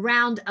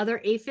around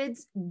other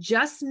aphids,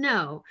 just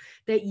know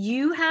that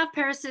you have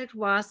parasitic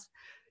wasps.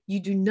 You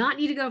do not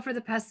need to go for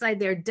the pesticide.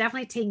 They're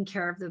definitely taking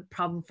care of the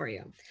problem for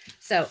you.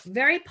 So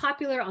very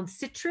popular on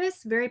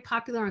citrus, very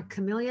popular on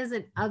camellias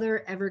and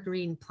other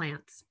evergreen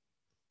plants.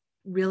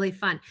 Really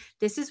fun.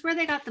 This is where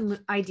they got the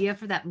idea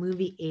for that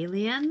movie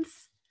Aliens.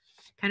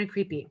 Kind of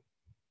creepy.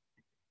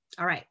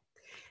 All right.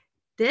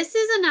 This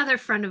is another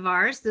friend of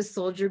ours, the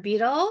soldier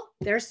beetle.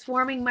 They're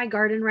swarming my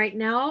garden right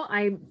now.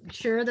 I'm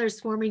sure they're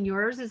swarming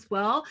yours as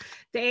well.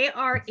 They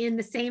are in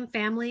the same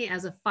family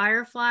as a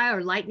firefly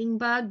or lightning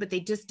bug, but they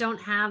just don't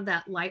have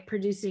that light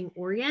producing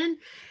organ.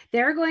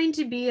 They're going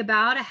to be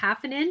about a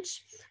 ½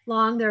 inch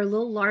long. They're a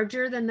little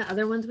larger than the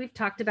other ones we've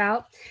talked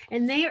about,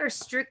 and they are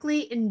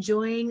strictly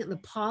enjoying the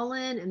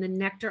pollen and the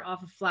nectar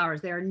off of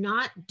flowers. They are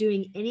not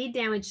doing any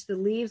damage to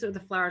the leaves or the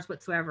flowers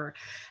whatsoever.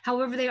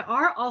 However, they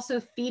are also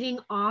feeding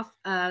off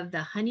of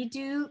the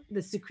honeydew,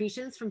 the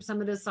secretions from some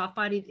of the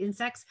soft-bodied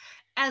insects,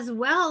 as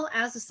well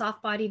as the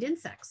soft-bodied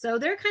insects. So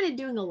they're kind of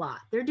doing a lot.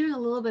 They're doing a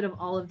little bit of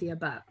all of the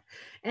above.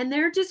 And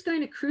they're just going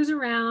to cruise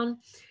around,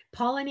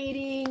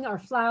 pollinating our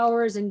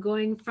flowers and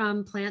going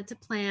from plant to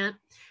plant,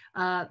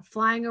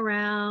 flying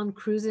around,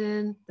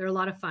 cruising. They're a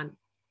lot of fun.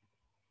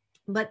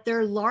 But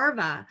their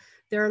larva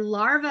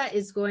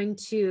is going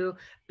to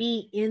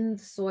be in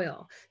the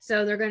soil.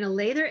 So they're going to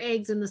lay their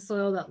eggs in the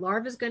soil. That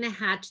larva is going to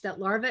hatch. That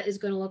larva is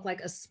going to look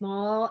like a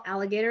small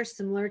alligator,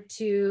 similar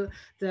to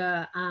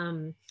the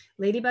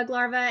ladybug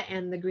larva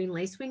and the green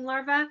lacewing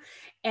larva.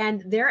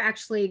 And they're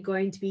actually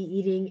going to be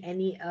eating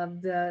any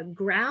of the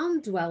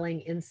ground dwelling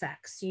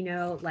insects,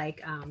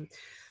 like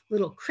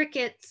little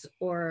crickets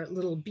or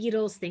little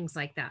beetles, things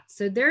like that.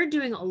 So they're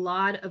doing a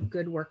lot of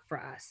good work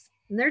for us.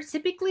 And they're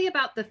typically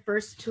about the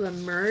first to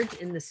emerge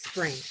in the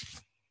spring.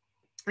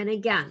 And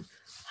again,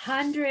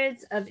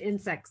 hundreds of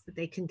insects that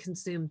they can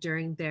consume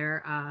during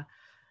their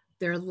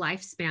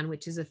lifespan,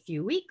 which is a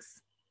few weeks.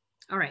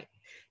 All right.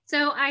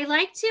 So I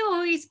like to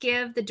always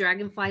give the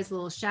dragonflies a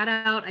little shout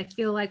out. I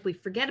feel like we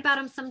forget about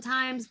them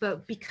sometimes,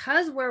 but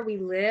because where we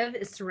live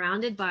is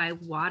surrounded by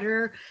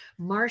water,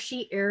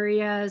 marshy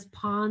areas,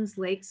 ponds,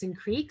 lakes, and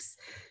creeks,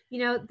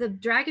 the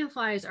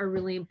dragonflies are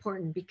really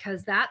important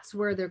because that's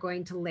where they're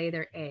going to lay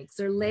their eggs.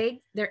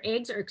 Their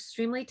eggs are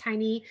extremely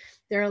tiny.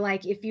 They're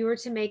like, if you were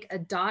to make a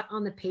dot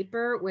on the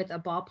paper with a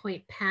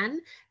ballpoint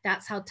pen,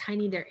 that's how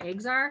tiny their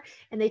eggs are.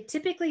 And they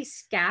typically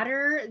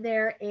scatter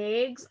their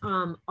eggs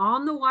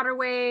on the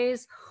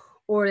waterways,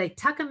 or they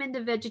tuck them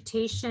into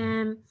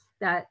vegetation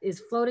that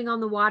is floating on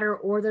the water,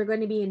 or they're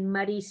going to be in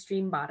muddy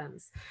stream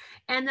bottoms.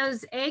 And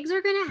those eggs are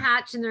going to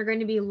hatch, and they're going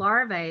to be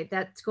larvae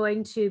that's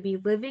going to be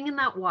living in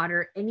that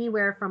water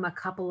anywhere from a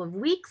couple of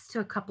weeks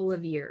to a couple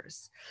of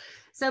years.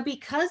 So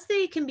because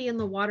they can be in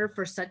the water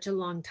for such a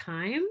long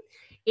time,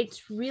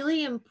 it's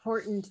really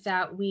important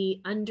that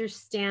we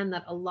understand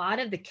that a lot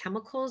of the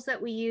chemicals that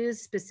we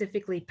use,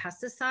 specifically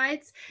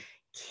pesticides,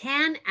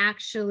 can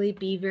actually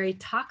be very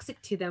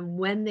toxic to them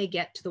when they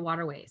get to the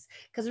waterways.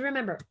 Because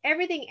remember,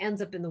 everything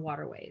ends up in the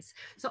waterways.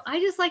 So I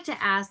just like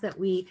to ask that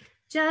we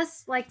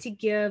just like to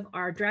give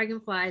our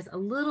dragonflies a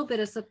little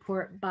bit of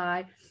support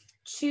by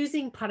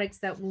choosing products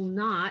that will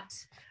not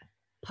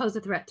pose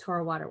a threat to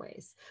our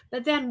waterways.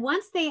 But then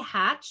once they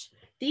hatch,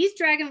 these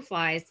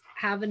dragonflies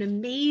have an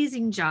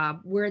amazing job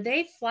where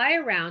they fly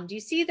around.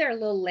 You see their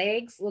little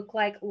legs look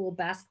like a little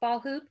basketball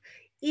hoop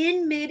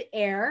in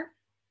midair.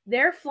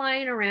 They're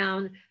flying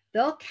around.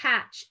 They'll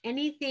catch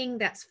anything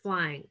that's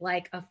flying,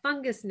 like a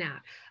fungus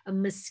gnat, a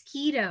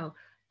mosquito,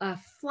 a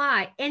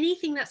fly,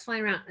 anything that's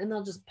flying around, and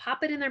they'll just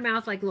pop it in their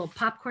mouth like a little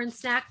popcorn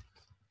snack.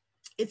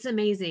 It's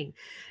amazing.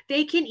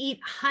 They can eat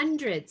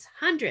hundreds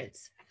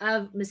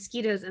of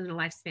mosquitoes in their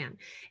lifespan.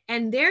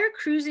 And they're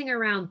cruising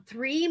around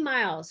 3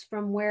 miles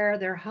from where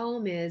their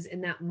home is in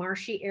that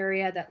marshy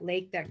area, that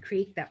lake, that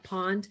creek, that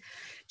pond,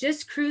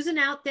 just cruising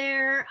out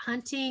there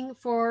hunting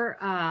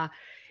for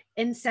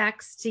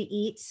insects to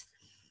eat.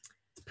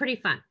 It's pretty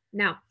fun.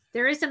 Now,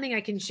 there is something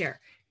I can share.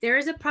 There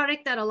is a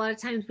product that a lot of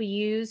times we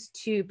use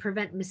to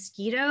prevent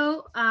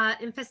mosquito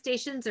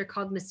infestations. They're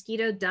called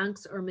mosquito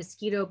dunks or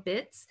mosquito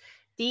bits.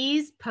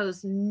 These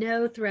pose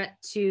no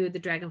threat to the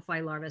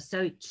dragonfly larvae.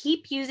 So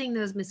keep using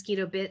those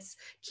mosquito bits,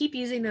 keep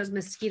using those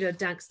mosquito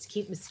dunks to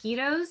keep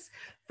mosquitoes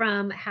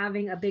from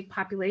having a big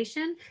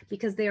population,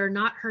 because they are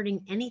not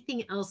hurting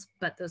anything else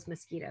but those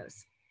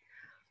mosquitoes.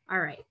 All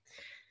right.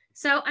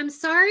 So I'm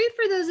sorry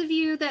for those of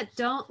you that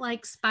don't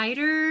like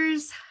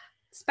spiders.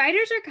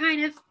 Spiders are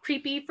kind of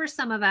creepy for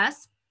some of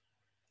us.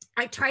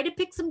 I try to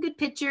pick some good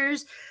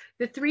pictures.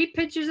 The 3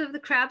 pictures of the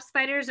crab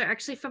spiders are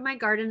actually from my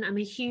garden. I'm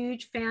a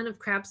huge fan of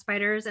crab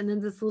spiders. And then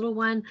this little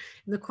one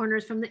in the corner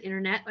is from the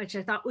internet, which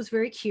I thought was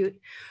very cute.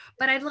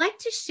 But I'd like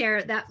to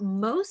share that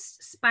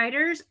most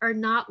spiders are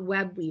not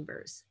web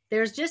weavers.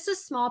 There's just a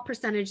small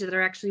percentage that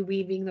are actually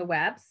weaving the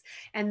webs.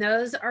 And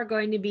those are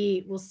going to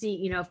be, we'll see,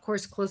 you know, of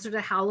course, closer to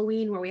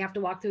Halloween, where we have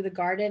to walk through the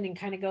garden and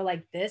kind of go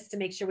like this to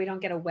make sure we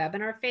don't get a web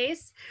in our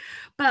face.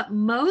 But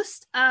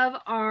most of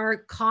our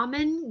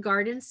common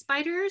garden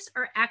spiders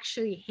are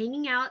actually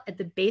hanging out at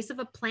the base of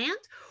a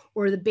plant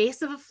or the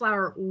base of a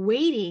flower,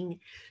 waiting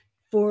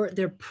for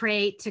their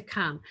prey to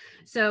come.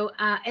 So,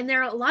 and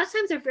there are a lot of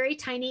times they're very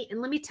tiny.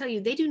 And let me tell you,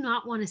 they do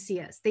not want to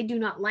see us. They do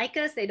not like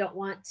us. They don't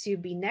want to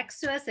be next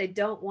to us. They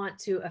don't want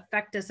to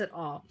affect us at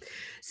all.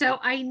 So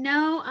I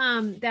know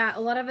that a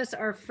lot of us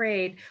are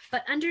afraid,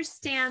 but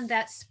understand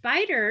that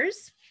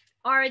spiders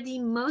are the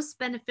most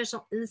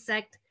beneficial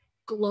insect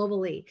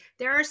globally.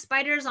 There are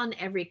spiders on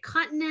every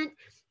continent.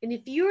 And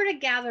if you were to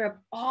gather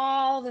up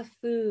all the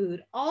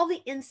food, all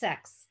the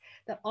insects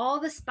that all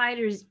the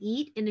spiders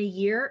eat in a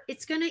year,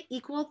 it's going to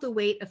equal the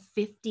weight of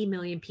 50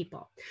 million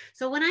people.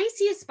 So when I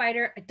see a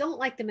spider, I don't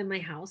like them in my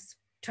house.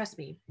 Trust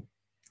me.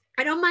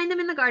 I don't mind them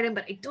in the garden,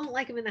 but I don't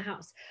like them in the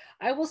house.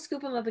 I will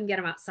scoop them up and get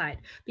them outside,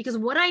 because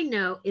what I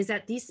know is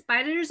that these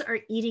spiders are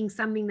eating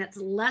something that's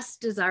less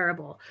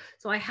desirable.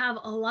 So I have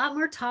a lot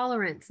more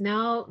tolerance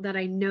now that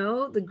I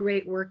know the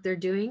great work they're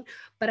doing,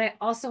 but I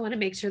also want to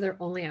make sure they're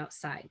only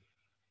outside.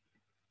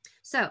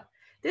 So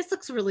this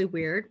looks really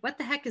weird. What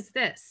the heck is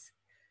this?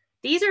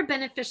 These are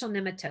beneficial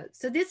nematodes.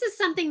 So this is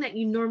something that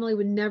you normally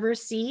would never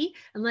see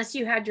unless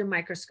you had your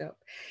microscope.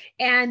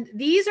 And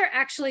these are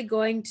actually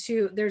going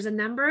to, there's a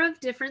number of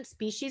different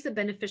species of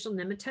beneficial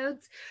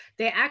nematodes.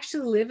 They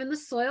actually live in the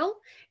soil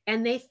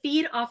and they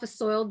feed off of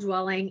soil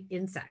dwelling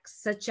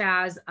insects, such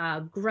as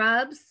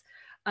grubs,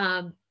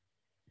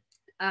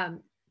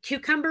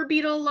 cucumber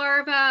beetle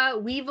larvae,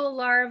 weevil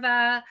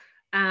larvae,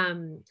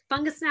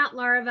 fungus gnat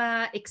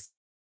larvae,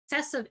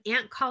 excessive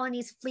ant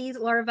colonies, flea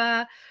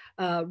larvae,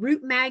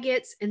 root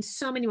maggots, and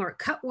so many more,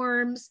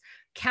 cutworms,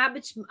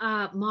 cabbage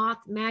moth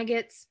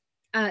maggots,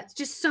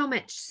 just so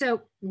much.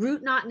 So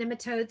root knot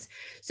nematodes.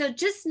 So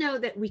just know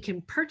that we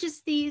can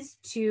purchase these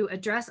to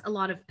address a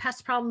lot of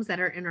pest problems that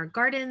are in our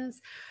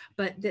gardens,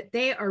 but that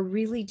they are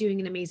really doing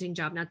an amazing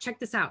job. Now check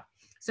this out.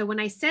 So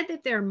when I said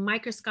that they're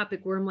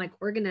microscopic worm-like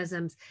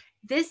organisms,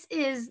 this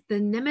is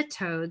the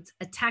nematodes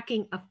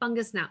attacking a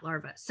fungus gnat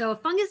larva. So a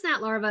fungus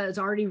gnat larva is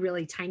already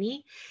really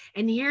tiny,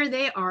 and here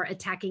they are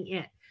attacking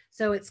it.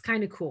 So it's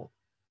kind of cool.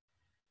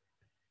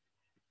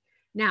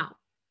 Now,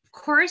 of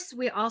course,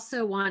 we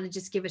also want to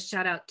just give a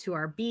shout out to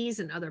our bees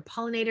and other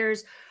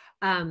pollinators.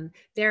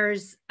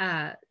 There's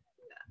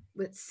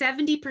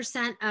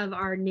 70% of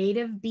our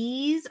native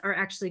bees are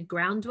actually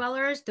ground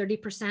dwellers.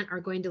 30% are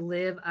going to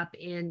live up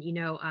in,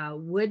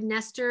 wood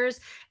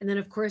nesters. And then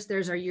of course,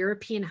 there's our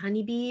European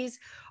honeybees.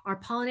 Our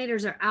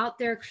pollinators are out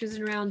there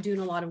cruising around doing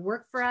a lot of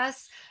work for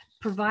us,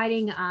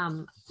 providing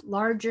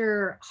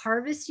larger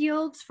harvest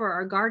yields for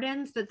our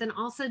gardens, but then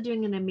also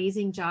doing an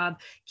amazing job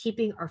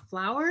keeping our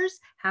flowers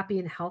happy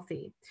and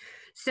healthy.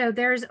 So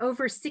there's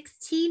over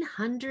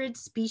 1,600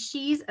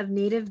 species of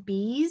native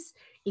bees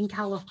in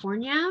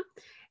California.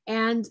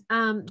 And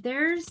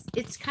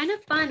it's kind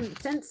of fun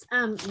since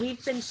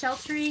we've been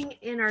sheltering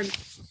in our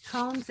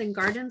homes and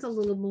gardens a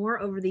little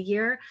more over the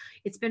year.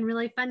 It's been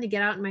really fun to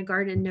get out in my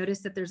garden and notice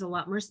that there's a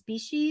lot more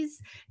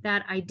species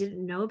that I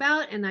didn't know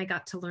about and I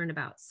got to learn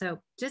about. So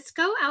just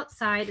go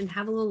outside and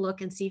have a little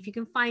look and see if you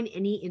can find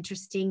any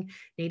interesting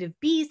native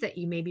bees that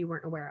you maybe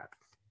weren't aware of.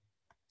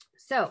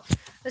 So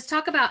let's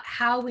talk about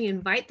how we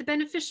invite the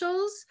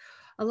beneficials.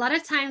 A lot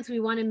of times we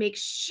want to make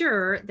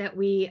sure that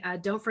we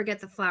don't forget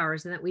the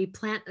flowers and that we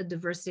plant a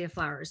diversity of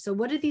flowers. So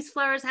what do these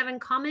flowers have in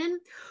common?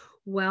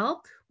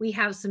 Well, we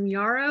have some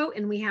yarrow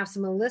and we have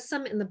some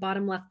alyssum in the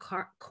bottom left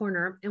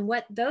corner. And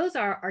what those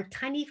are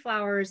tiny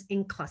flowers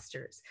in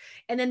clusters.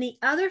 And then the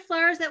other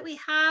flowers that we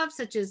have,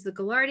 such as the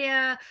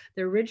gaillardia,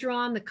 the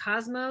erigeron, the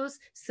cosmos,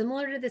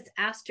 similar to this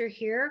aster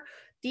here,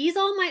 These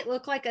all might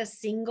look like a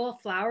single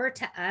flower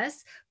to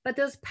us, but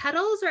those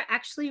petals are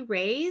actually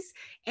rays.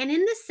 And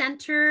in the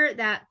center,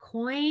 that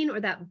coin or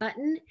that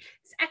button,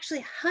 it's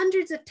actually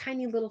hundreds of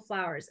tiny little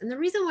flowers. And the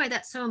reason why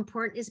that's so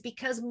important is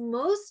because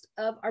most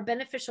of our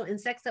beneficial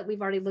insects that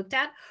we've already looked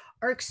at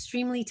are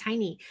extremely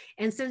tiny.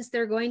 And since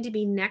they're going to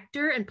be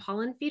nectar and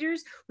pollen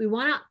feeders, we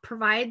want to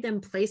provide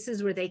them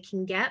places where they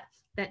can get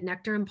that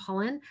nectar and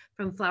pollen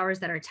from flowers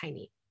that are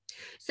tiny.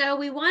 So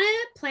we want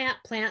to plant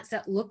plants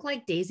that look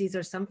like daisies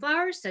or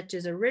sunflowers, such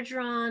as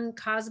erigeron,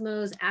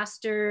 cosmos,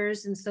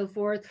 asters, and so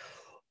forth,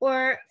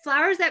 or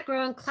flowers that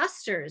grow in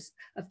clusters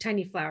of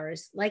tiny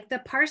flowers, like the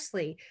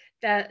parsley,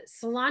 the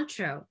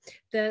cilantro,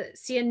 the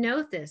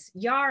ceanothus,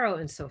 yarrow,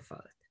 and so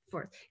forth.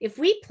 If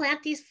we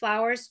plant these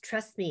flowers,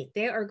 trust me,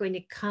 they are going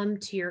to come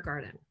to your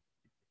garden.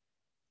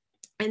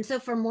 And so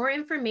for more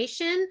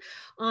information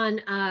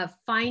on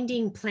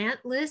finding plant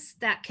lists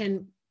that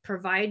can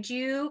provide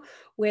you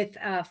with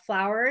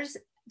flowers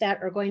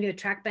that are going to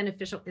attract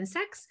beneficial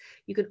insects,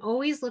 you can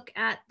always look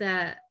at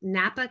the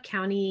Napa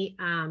County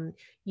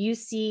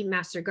UC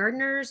Master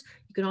Gardeners.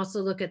 You can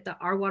also look at the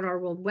Our Water Our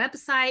World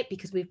website,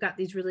 because we've got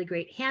these really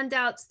great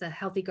handouts, the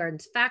Healthy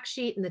Gardens fact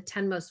sheet and the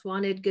 10 most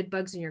wanted good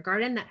bugs in your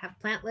garden that have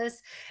plant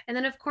lists. And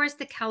then of course,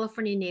 the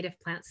California Native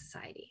Plant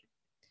Society.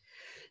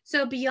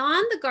 So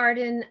beyond the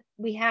garden,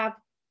 we have,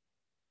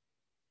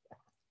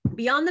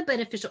 beyond the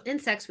beneficial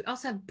insects, we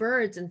also have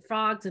birds and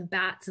frogs and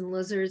bats and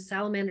lizards,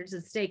 salamanders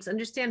and snakes.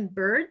 Understand,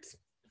 birds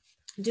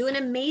do an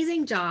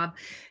amazing job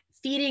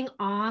feeding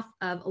off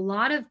of a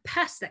lot of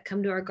pests that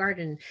come to our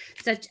garden,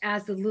 such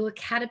as the little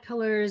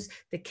caterpillars,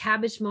 the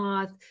cabbage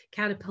moth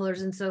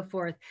caterpillars, and so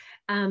forth,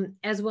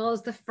 as well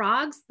as the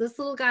frogs. This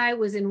little guy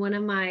was in one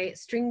of my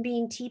string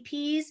bean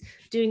teepees,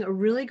 doing a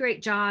really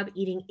great job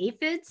eating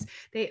aphids.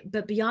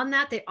 But beyond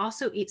that, they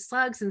also eat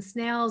slugs and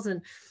snails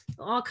and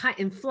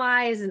and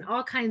flies and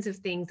all kinds of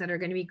things that are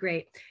going to be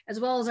great, as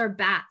well as our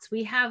bats.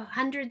 We have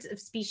hundreds of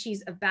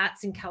species of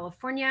bats in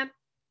California.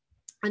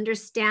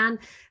 Understand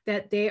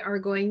that they are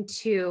going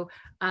to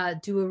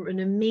do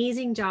an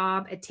amazing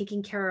job at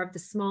taking care of the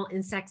small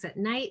insects at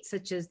night,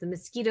 such as the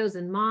mosquitoes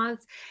and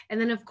moths. And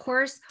then of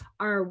course,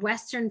 our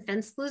Western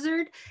fence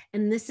lizard,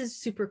 and this is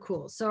super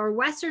cool. So our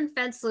Western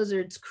fence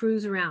lizards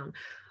cruise around.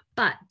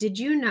 But did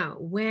you know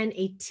when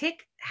a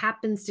tick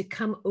happens to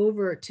come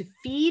over to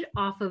feed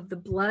off of the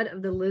blood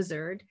of the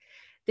lizard,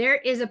 there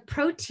is a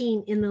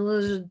protein in the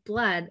lizard's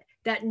blood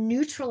that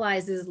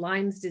neutralizes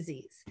Lyme's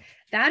disease.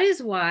 That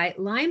is why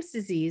Lyme's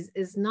disease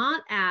is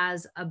not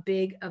as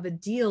big of a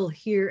deal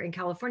here in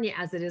California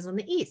as it is on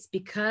the East,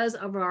 because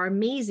of our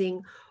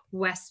amazing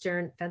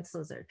Western fence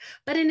lizard.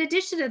 But in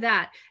addition to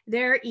that,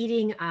 they're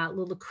eating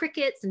little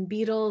crickets and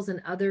beetles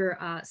and other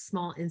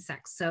small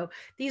insects. So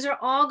these are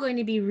all going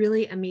to be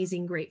really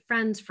amazing, great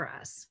friends for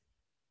us.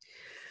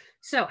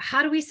 So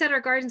how do we set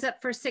our gardens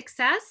up for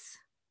success?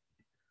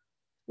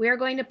 We are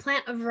going to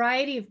plant a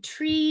variety of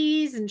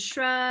trees and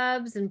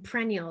shrubs and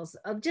perennials.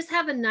 Just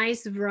have a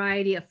nice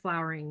variety of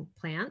flowering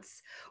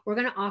plants. We're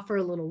going to offer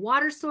a little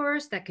water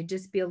source that could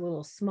just be a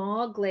little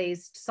small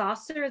glazed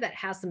saucer that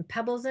has some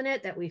pebbles in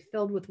it that we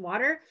filled with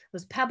water.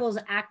 Those pebbles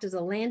act as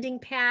a landing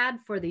pad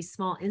for these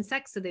small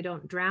insects so they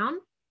don't drown.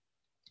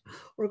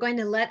 We're going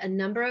to let a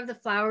number of the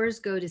flowers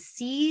go to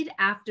seed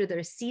after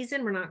their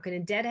season. We're not going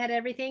to deadhead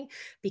everything,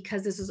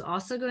 because this is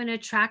also going to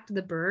attract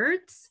the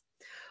birds.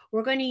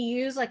 We're going to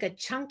use like a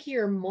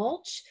chunkier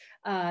mulch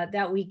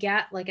that we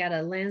get like at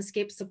a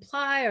landscape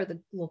supply or the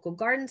local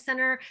garden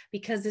center,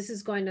 because this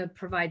is going to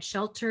provide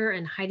shelter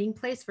and hiding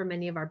place for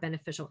many of our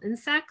beneficial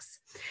insects.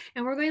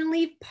 And we're going to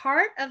leave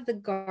part of the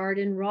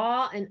garden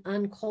raw and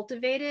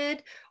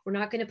uncultivated. We're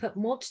not going to put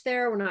mulch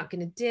there. We're not going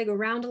to dig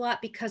around a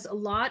lot, because a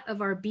lot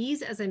of our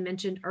bees, as I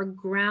mentioned, are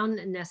ground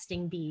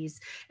nesting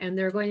bees, and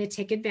they're going to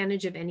take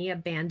advantage of any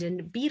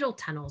abandoned beetle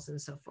tunnels and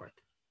so forth.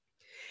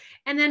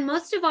 And then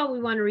most of all, we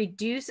want to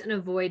reduce and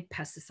avoid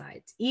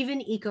pesticides,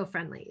 even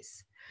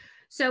eco-friendlies.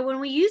 So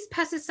when we use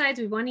pesticides,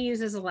 we want to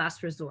use as a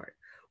last resort.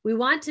 We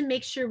want to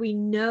make sure we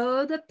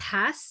know the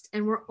pest,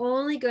 and we're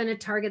only going to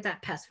target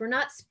that pest. We're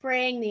not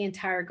spraying the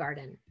entire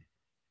garden.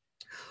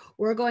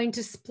 We're going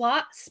to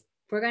spot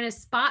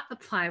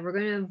apply. We're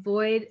going to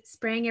avoid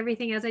spraying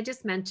everything, as I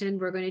just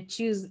mentioned. We're going to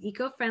choose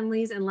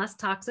eco-friendlies and less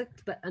toxic,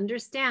 but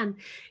understand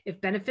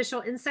if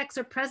beneficial insects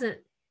are present,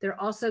 they're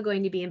also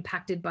going to be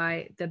impacted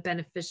by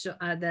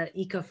the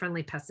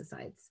eco-friendly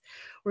pesticides.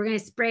 We're going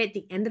to spray at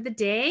the end of the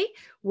day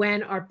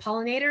when our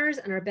pollinators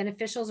and our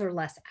beneficials are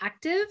less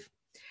active.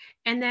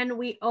 And then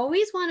we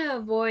always want to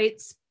avoid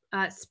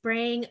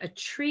spraying a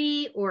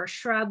tree or a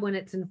shrub when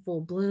it's in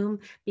full bloom,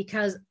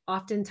 because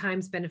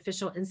oftentimes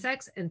beneficial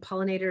insects and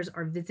pollinators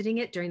are visiting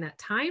it during that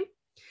time.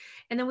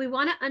 And then we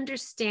want to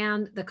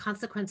understand the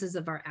consequences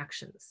of our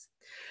actions.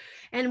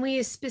 And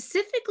we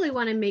specifically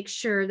want to make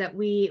sure that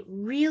we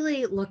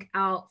really look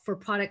out for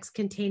products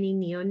containing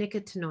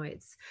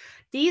neonicotinoids.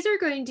 These are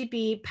going to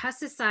be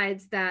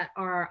pesticides that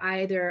are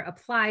either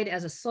applied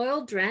as a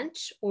soil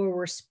drench, or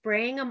we're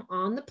spraying them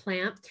on the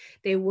plant.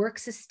 They work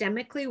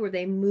systemically, where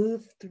they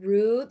move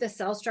through the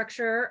cell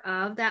structure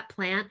of that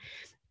plant,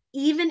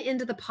 even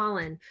into the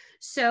pollen.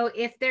 So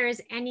if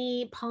there's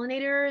any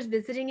pollinators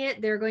visiting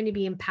it, they're going to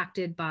be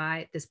impacted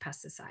by this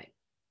pesticide.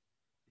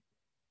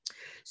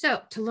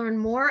 So to learn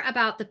more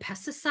about the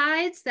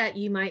pesticides that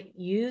you might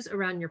use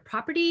around your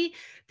property,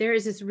 there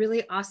is this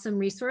really awesome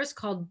resource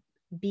called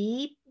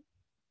Bee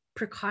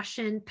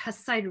Precaution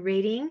Pesticide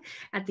Rating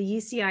at the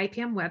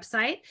UCIPM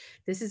website.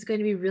 This is going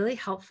to be really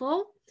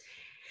helpful.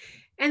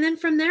 And then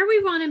from there,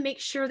 we want to make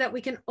sure that we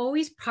can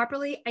always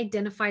properly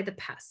identify the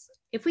pests.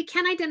 If we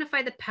can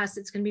identify the pests,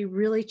 it's going to be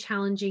really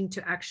challenging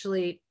to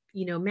actually,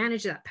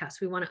 manage that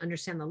pest. We want to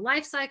understand the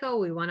life cycle.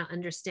 We want to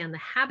understand the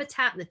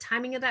habitat and the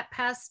timing of that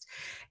pest.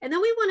 And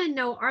then we want to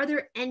know, are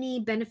there any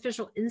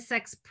beneficial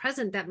insects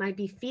present that might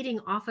be feeding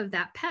off of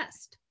that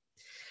pest?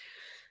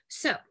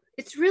 So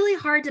it's really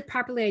hard to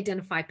properly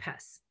identify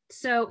pests.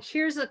 So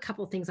here's a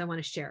couple things I want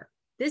to share.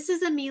 This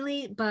is a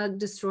mealybug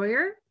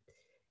destroyer.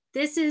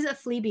 This is a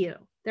flea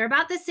beetle. They're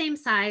about the same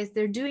size.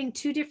 They're doing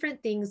two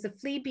different things. The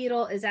flea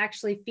beetle is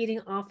actually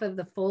feeding off of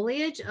the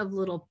foliage of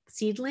little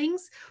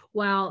seedlings,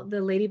 while the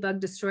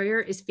ladybug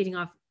destroyer is feeding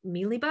off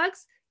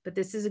mealybugs. But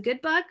this is a good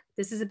bug.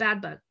 This is a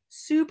bad bug.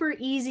 Super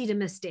easy to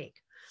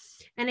mistake.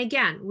 And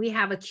again, we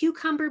have a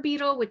cucumber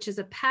beetle, which is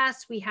a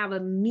pest. We have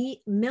a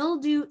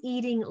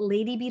mildew-eating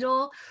lady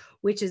beetle,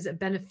 which is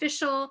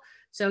beneficial.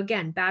 So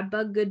again, bad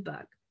bug, good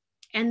bug.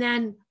 And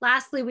then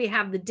lastly, we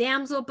have the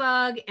damsel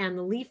bug and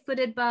the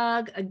leaf-footed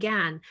bug.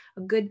 Again,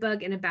 a good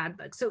bug and a bad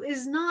bug. So it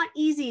is not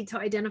easy to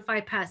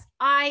identify pests.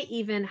 I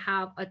even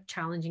have a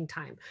challenging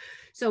time.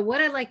 So what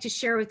I'd like to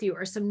share with you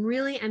are some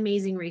really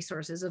amazing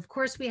resources. Of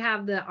course, we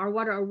have the Our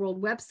Water, Our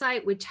World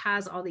website, which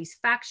has all these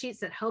fact sheets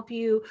that help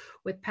you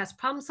with pest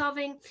problem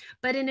solving.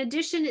 But in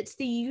addition, it's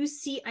the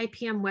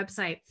UCIPM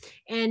website.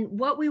 And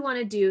what we want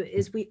to do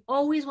is we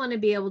always want to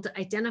be able to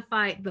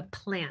identify the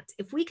plant.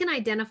 If we can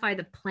identify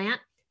the plant,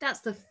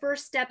 that's the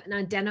first step in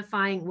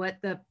identifying what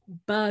the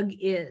bug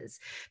is.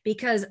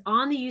 Because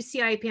on the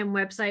UCIPM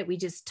website, we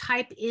just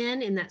type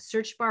in that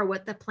search bar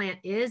what the plant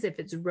is. If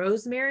it's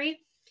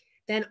rosemary,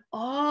 then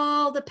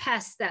all the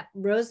pests that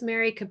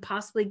rosemary could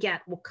possibly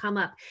get will come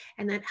up.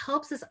 And that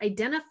helps us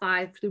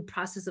identify through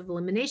process of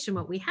elimination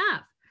what we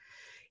have.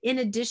 In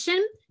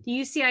addition, the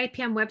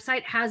UCIPM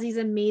website has these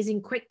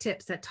amazing quick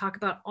tips that talk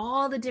about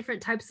all the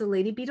different types of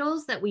lady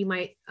beetles that we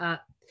might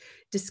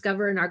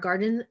discover in our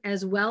garden,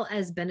 as well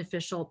as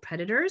beneficial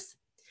predators.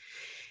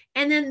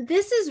 And then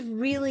this is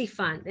really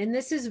fun. And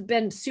this has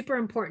been super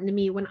important to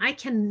me. When I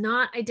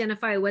cannot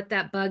identify what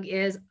that bug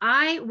is,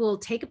 I will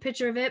take a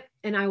picture of it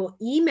and I will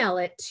email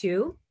it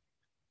to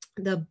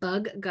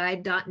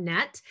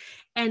thebugguide.net.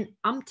 And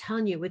I'm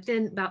telling you,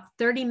 within about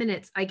 30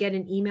 minutes, I get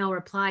an email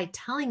reply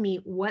telling me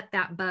what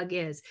that bug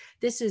is.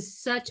 This is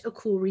such a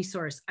cool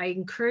resource. I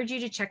encourage you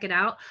to check it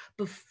out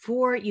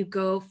before you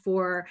go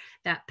for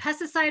that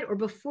pesticide or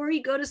before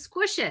you go to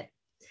squish it.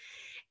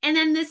 And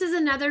then this is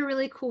another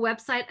really cool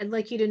website I'd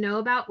like you to know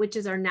about, which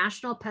is our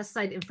National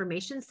Pesticide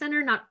Information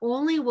Center. Not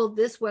only will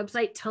this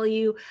website tell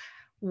you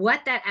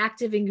what that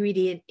active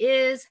ingredient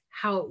is,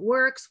 how it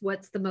works,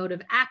 what's the mode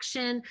of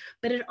action,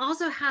 but it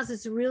also has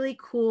this really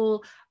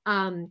cool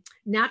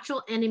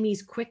natural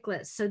enemies quick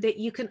list so that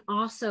you can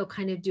also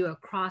kind of do a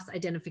cross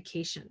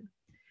identification.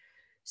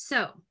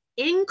 So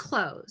in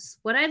close,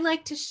 what I'd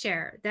like to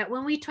share that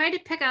when we try to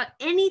pick out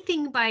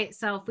anything by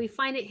itself, we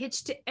find it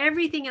hitched to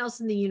everything else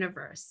in the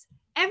universe.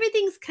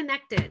 Everything's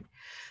connected.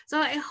 So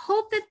I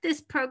hope that this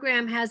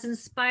program has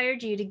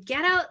inspired you to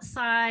get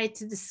outside,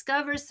 to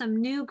discover some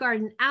new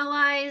garden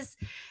allies.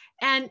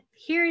 And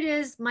here it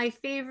is, my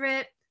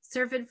favorite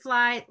syrphid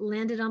fly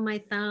landed on my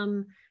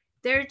thumb.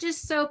 They're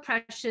just so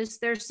precious.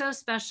 They're so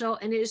special.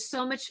 And it is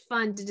so much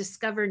fun to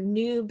discover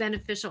new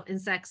beneficial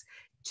insects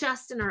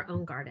just in our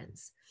own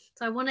gardens.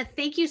 So I want to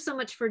thank you so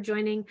much for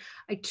joining.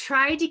 I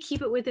tried to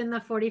keep it within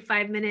the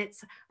 45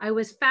 minutes. I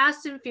was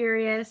fast and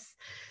furious.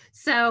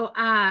 So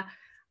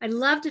I'd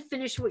love to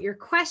finish with your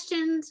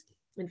questions.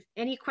 If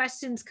any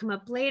questions come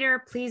up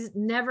later, please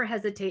never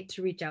hesitate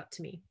to reach out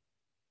to me.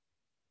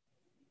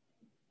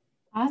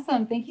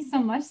 Awesome. Thank you so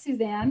much,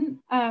 Suzanne.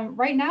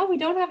 Right now, we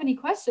don't have any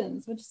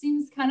questions, which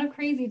seems kind of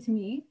crazy to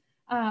me,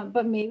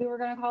 but maybe we're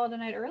going to call it a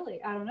night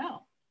early. I don't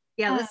know.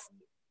 Yeah, let's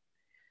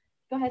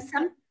go ahead.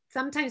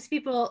 Sometimes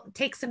people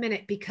takes a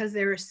minute because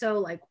they're so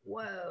like,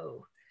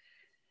 whoa.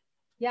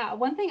 Yeah,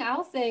 one thing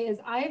I'll say is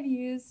I've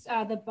used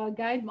the bug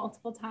guide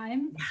multiple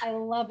times. I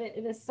love it.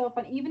 It is so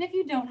fun. Even if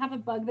you don't have a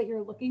bug that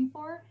you're looking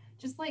for,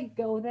 just like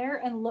go there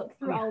and look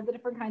through all of the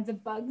different kinds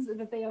of bugs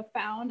that they have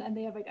found and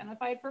they have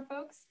identified for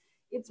folks.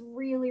 It's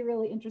really,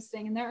 really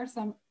interesting. And there are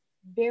some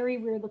very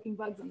weird looking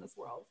bugs in this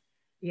world.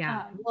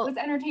 Yeah. Well, it's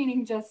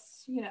entertaining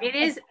just, It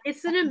is.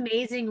 It's an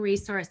amazing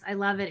resource. I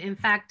love it. In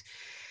fact,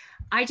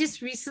 I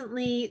just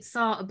recently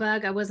saw a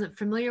bug I wasn't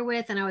familiar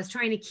with, and I was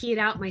trying to key it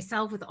out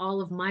myself with all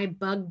of my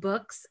bug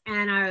books.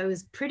 And I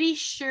was pretty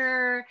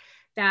sure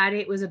that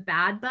it was a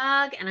bad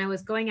bug. And I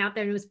was going out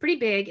there and it was pretty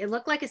big. It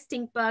looked like a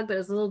stink bug, but it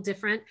was a little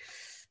different.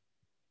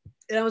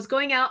 And I was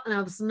going out and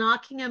I was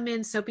knocking them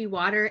in soapy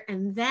water.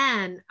 And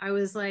then I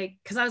was like,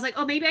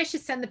 oh, maybe I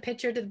should send the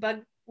picture to the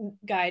bug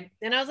guide.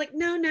 And I was like,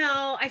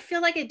 no, I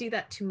feel like I do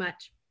that too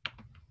much.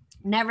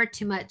 Never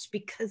too much,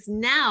 because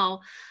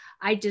now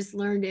I just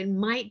learned it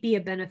might be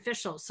a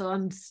beneficial.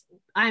 So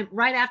I'm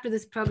right after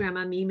this program,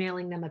 I'm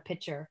emailing them a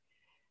picture,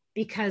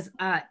 because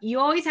you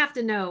always have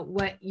to know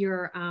what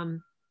you're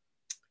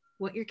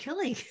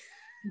killing.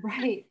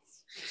 Right.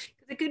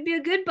 It could be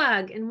a good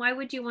bug, and why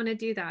would you want to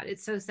do that?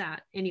 It's so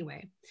sad.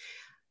 Anyway.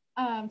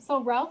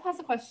 So Ralph has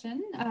a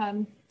question.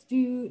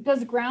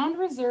 Does ground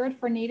reserved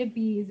for native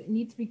bees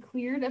need to be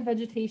cleared of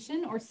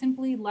vegetation or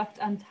simply left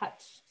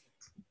untouched?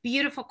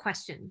 Beautiful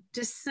question.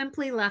 Just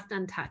simply left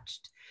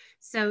untouched.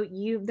 So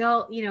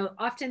they'll,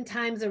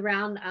 oftentimes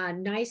around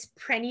nice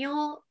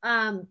perennial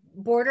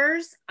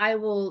borders, I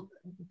will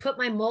put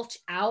my mulch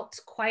out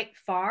quite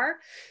far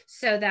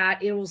so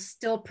that it will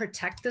still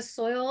protect the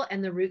soil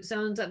and the root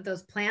zones of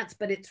those plants,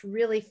 but it's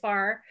really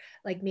far,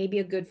 like maybe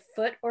a good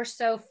foot or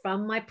so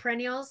from my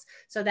perennials,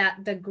 so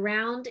that the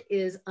ground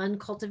is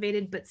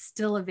uncultivated, but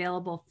still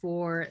available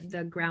for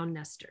the ground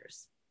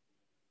nesters.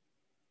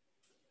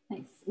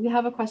 Nice. We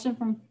have a question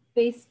from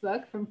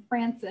Facebook from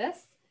Francis.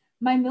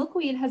 My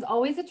milkweed has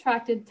always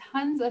attracted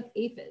tons of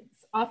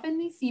aphids. Often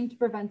they seem to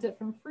prevent it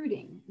from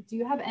fruiting. Do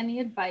you have any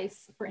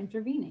advice for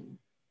intervening?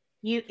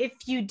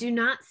 If you do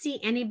not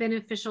see any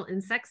beneficial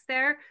insects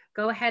there,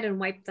 go ahead and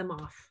wipe them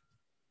off.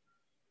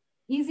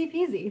 Easy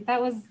peasy. That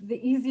was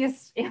the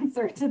easiest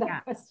answer to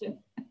that question.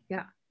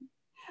 Yeah.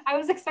 I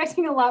was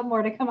expecting a lot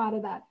more to come out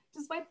of that.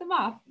 Just wipe them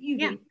off.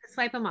 Easy. Yeah, just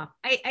wipe them off.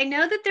 I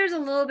know that there's a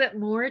little bit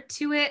more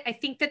to it. I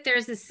think that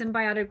there's a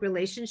symbiotic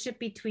relationship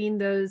between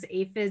those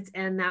aphids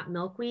and that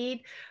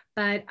milkweed,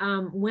 but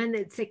when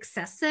it's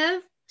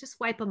excessive, just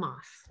wipe them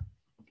off.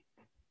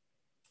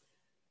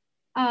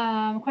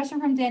 Question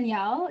from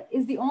Danielle.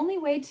 Is the only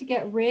way to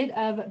get rid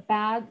of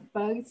bad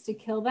bugs to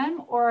kill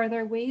them, or are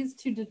there ways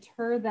to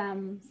deter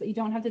them so you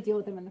don't have to deal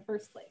with them in the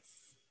first place?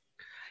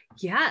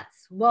 Yes.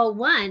 Well,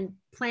 one,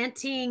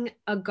 planting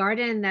a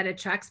garden that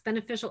attracts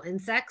beneficial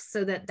insects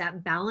so that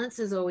that balance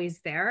is always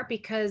there,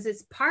 because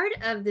it's part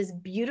of this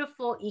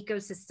beautiful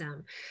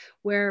ecosystem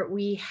where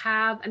we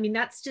have, I mean,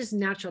 that's just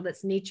natural.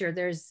 That's nature.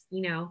 There's,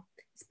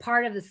 it's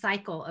part of the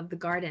cycle of the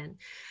garden.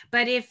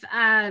 But if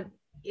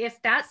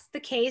that's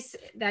the case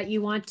that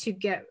you want to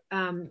get,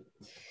 I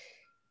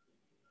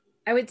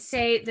would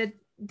say that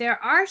there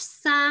are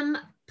some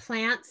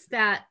plants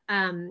that,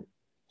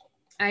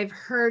 I've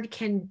heard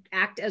can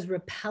act as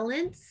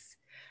repellents.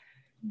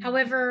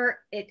 However,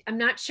 I'm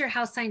not sure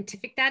how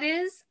scientific that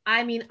is.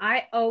 I mean,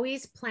 I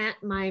always plant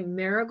my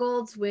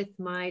marigolds with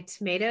my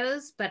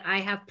tomatoes, but I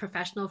have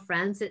professional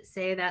friends that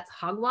say that's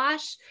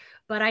hogwash,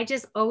 but I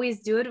just always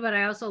do it. But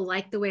I also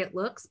like the way it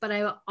looks, but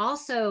I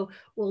also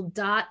will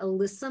dot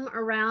alyssum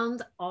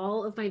around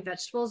all of my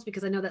vegetables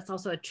because I know that's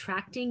also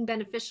attracting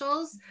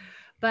beneficials.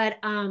 But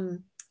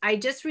I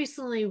just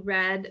recently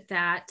read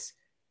that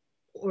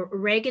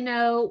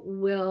oregano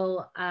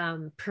will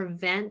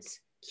prevent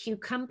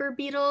cucumber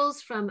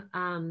beetles from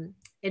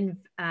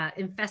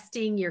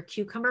infesting your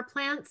cucumber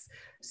plants.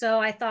 So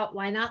I thought,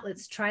 why not?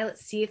 Let's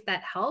see if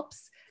that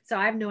helps. So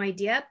I have no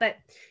idea, but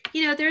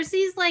there's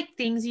these like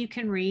things you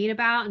can read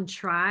about and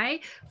try,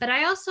 but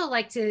I also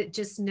like to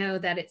just know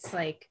that it's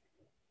like,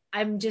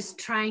 I'm just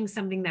trying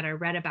something that I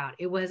read about.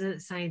 It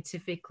wasn't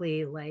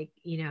scientifically like,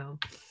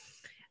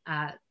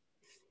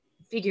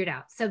 figured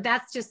out. So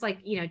that's just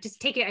like,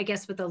 just take it, I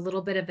guess, with a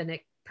little bit of a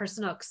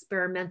personal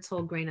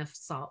experimental grain of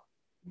salt.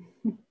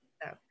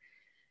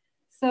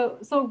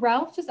 So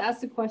Ralph just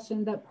asked a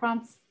question that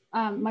prompts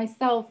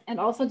myself and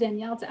also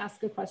Danielle to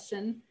ask a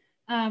question.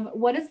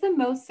 What is the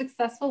most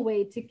successful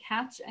way to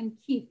catch and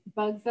keep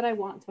bugs that I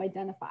want to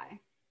identify?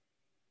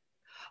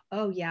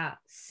 Oh yeah.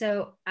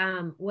 So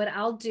what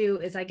I'll do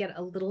is I get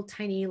a little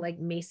tiny like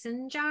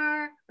mason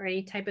jar or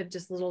any type of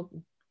just little,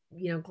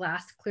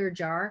 glass clear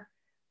jar,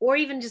 or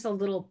even just a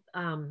little,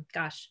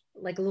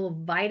 like a little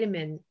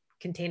vitamin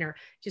container.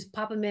 Just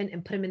pop them in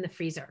and put them in the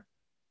freezer.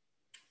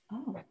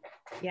 Oh.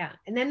 Yeah.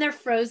 And then they're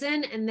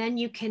frozen, and then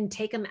you can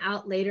take them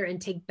out later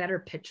and take better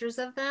pictures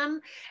of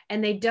them.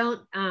 And they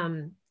don't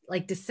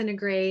like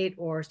disintegrate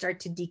or start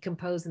to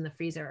decompose in the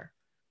freezer.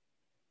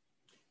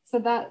 So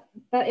that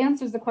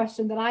answers the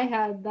question that I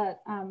had, that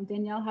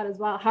Danielle had as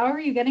well. How are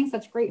you getting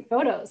such great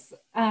photos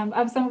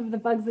of some of the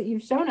bugs that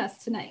you've shown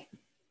us tonight?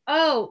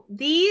 Oh,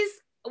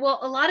 well,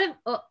 a lot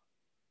of,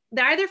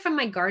 they're either from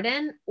my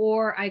garden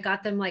or I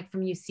got them like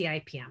from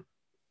UCIPM,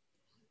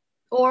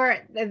 or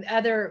the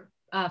other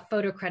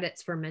photo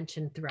credits were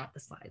mentioned throughout the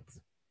slides.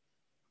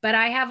 But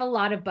I have a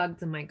lot of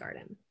bugs in my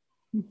garden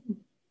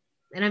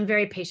and I'm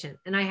very patient,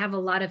 and I have a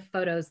lot of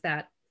photos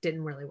that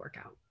didn't really work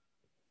out.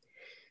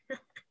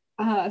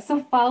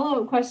 So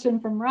follow-up question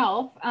from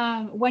Ralph.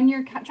 When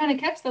you're trying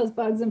to catch those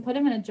bugs and put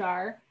them in a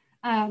jar,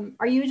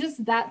 are you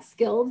just that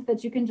skilled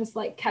that you can just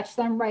like catch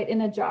them right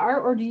in a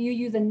jar, or do you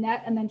use a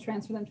net and then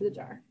transfer them to the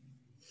jar?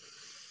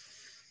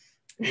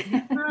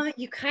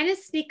 You kind of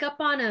sneak up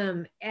on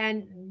them,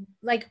 and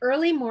like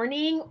early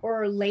morning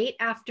or late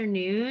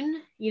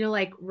afternoon,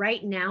 like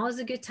right now is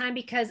a good time,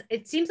 because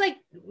it seems like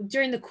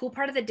during the cool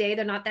part of the day,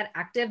 they're not that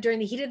active. During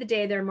the heat of the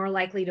day, they're more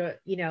likely to,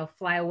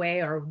 fly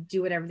away or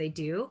do whatever they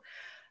do.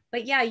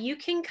 But yeah, you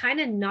can kind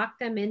of knock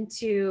them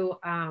into,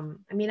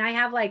 I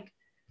have like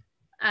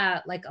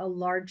a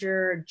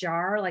larger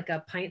jar, like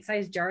a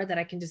pint-sized jar that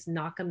I can just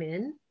knock them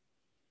in.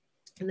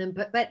 And then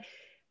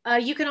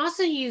you can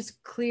also use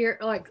clear,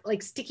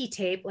 like sticky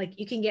tape. Like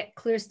you can get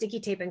clear sticky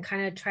tape and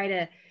kind of try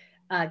to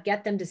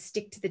get them to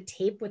stick to the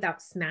tape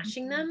without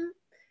smashing them.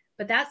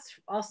 But that's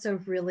also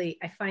really,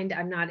 I find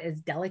I'm not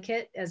as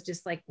delicate as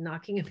just like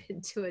knocking them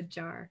into a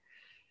jar.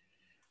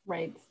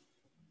 Right.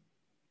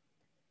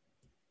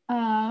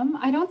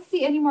 I don't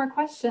see any more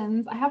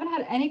questions. I haven't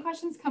had any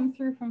questions come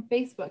through from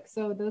Facebook.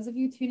 So those of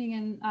you tuning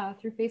in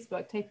through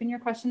Facebook, type in your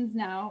questions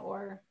now,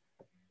 or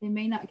they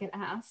may not get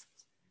asked.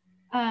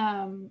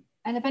 And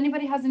if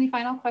anybody has any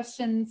final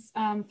questions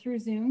through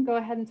Zoom, go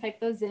ahead and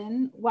type those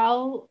in.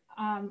 While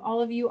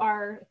all of you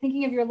are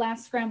thinking of your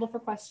last scramble for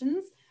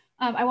questions,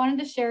 I wanted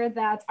to share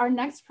that our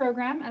next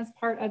program as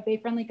part of Bay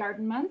Friendly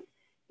Garden Month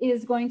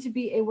is going to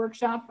be a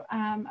workshop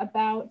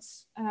about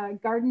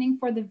gardening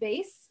for the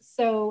vase.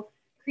 So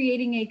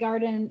creating a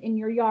garden in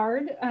your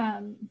yard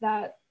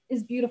that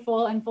is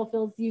beautiful and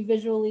fulfills you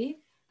visually,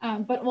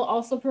 but will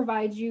also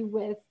provide you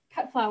with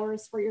cut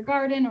flowers for your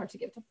garden or to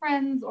give to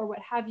friends or what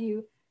have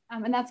you.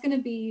 And that's going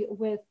to be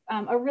with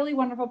a really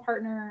wonderful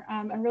partner,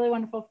 a really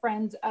wonderful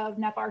friend of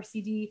Napa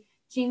RCD,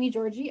 Jamie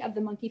Georgie of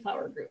the Monkey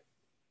Flower Group.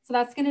 So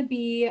that's going to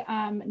be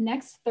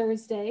next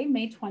Thursday,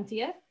 May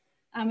 20th.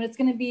 And it's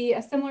going to be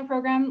a similar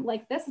program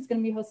like this. It's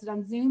going to be hosted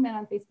on Zoom and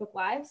on Facebook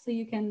Live. So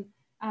you can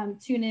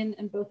tune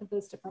in both of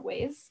those different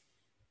ways.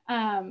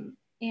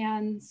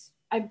 And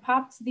I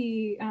popped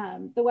the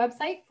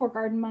website for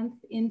Garden Month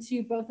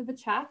into both of the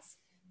chats.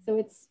 So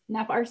it's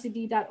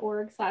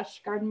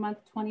naparcd.org/Garden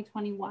Month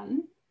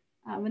 2021.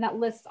 And that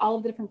lists all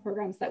of the different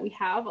programs that we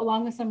have,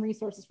 along with some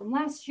resources from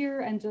last year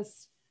and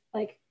just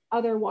like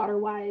other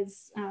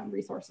water-wise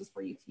resources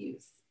for you to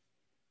use.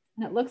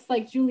 And it looks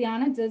like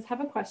Juliana does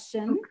have a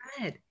question. Oh,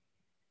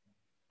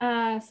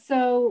 good.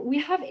 So we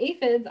have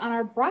aphids on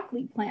our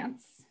broccoli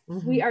plants.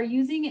 Mm-hmm. We are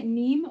using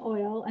neem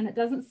oil and it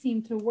doesn't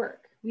seem to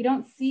work. We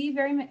don't see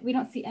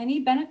any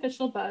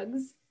beneficial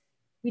bugs.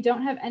 We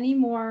don't have any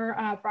more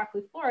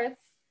broccoli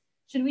florets.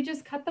 Should we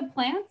just cut the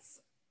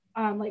plants,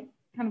 like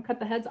kind of cut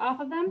the heads off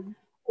of them,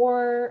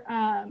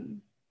 mm-hmm.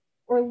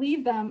 or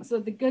leave them so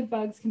that the good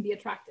bugs can be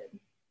attracted?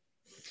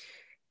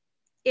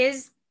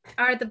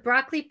 Are the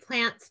broccoli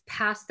plants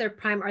past their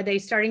prime? Are they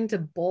starting to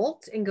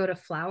bolt and go to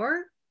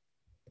flower?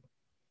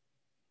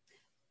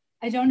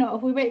 I don't know.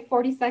 If we wait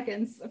 40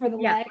 seconds for the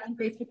lag on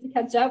Facebook to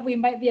catch up, we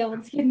might be able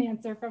to get an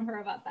answer from her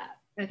about that.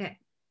 Okay.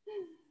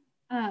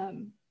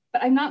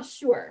 But I'm not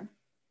sure.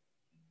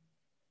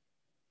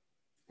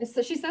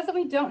 So she says that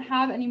we don't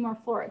have any more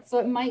florets. So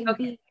it might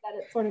be that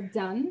it's sort of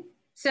done.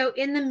 So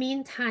in the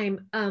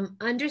meantime,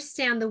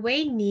 understand the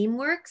way neem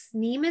works.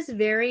 Neem is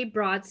very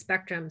broad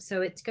spectrum.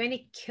 So it's going to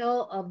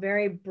kill a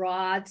very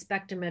broad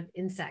spectrum of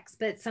insects,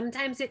 but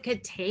sometimes it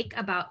could take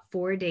about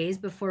 4 days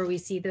before we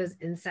see those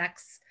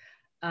insects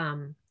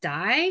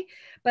die.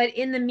 But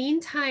in the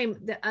meantime,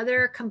 the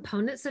other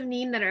components of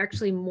neem that are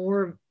actually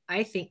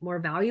I think more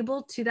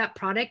valuable to that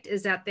product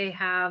is that they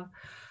have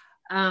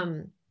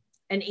an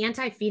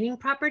anti-feeding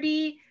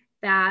property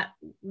that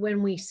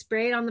when we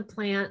spray it on the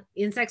plant,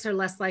 insects are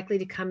less likely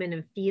to come in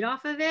and feed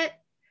off of it.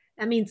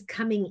 That means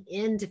coming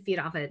in to feed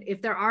off it.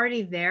 If they're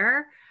already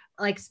there,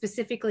 like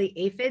specifically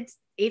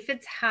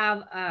aphids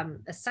have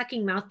a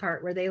sucking mouth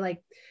part where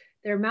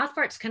their mouth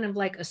part's kind of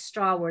like a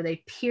straw where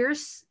they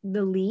pierce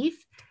the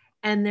leaf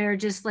and they're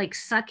just like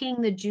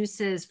sucking the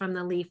juices from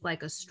the leaf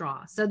like a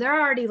straw. So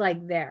they're already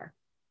like there.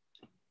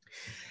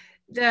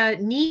 The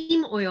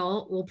neem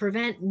oil will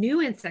prevent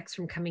new insects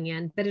from coming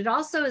in, but it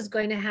also is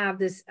going to have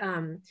this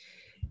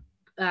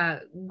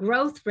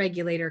growth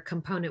regulator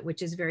component,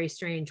 which is very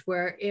strange,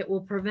 where it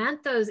will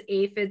prevent those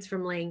aphids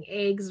from laying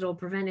eggs. It'll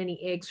prevent any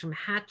eggs from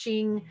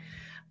hatching.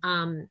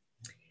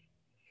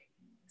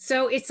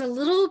 So it's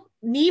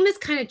neem is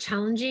kind of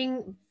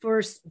challenging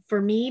for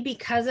me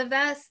because of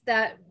this,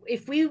 that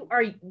if we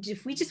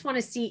just want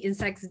to see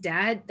insects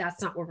dead,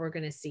 that's not what we're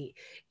going to see.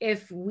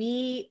 If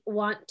we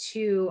want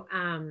to,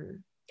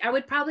 I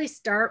would probably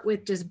start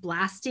with just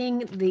blasting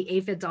the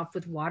aphids off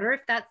with water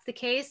if that's the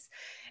case.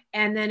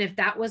 And then if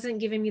that wasn't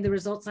giving me the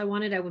results I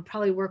wanted, I would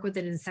probably work with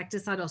an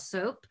insecticidal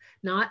soap,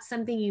 not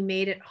something you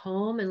made at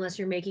home unless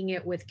you're making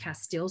it with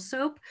Castile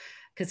soap,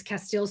 because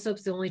Castile soap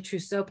is the only true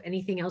soap.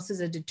 Anything else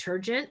is a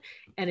detergent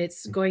and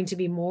it's going to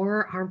be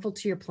more harmful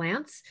to your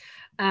plants.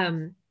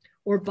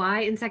 Or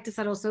buy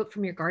insecticidal soap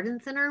from your garden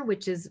center,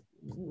 which is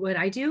what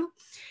I do,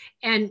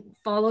 and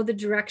follow the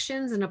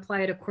directions and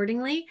apply it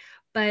accordingly.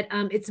 But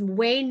it's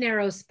way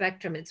narrow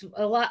spectrum. It's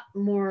a lot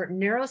more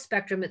narrow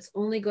spectrum. It's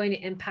only going to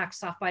impact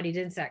soft-bodied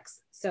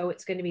insects. So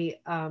it's going to be,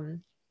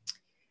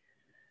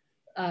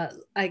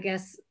 I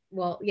guess,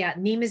 well, yeah,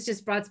 neem is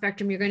just broad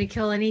spectrum. You're going to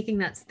kill anything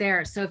that's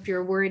there. So if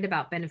you're worried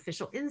about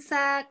beneficial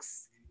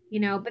insects, you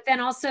know, but then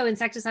also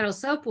insecticidal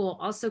soap will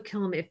also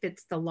kill them if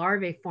it's the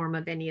larvae form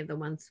of any of the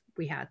ones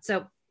we had.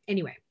 So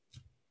anyway,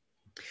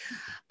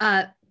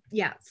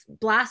 yeah,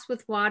 blast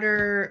with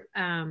water.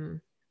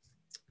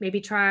 Maybe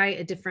try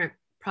a different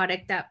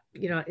product that,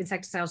 you know,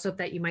 insecticidal soap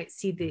that you might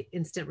see the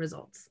instant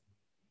results.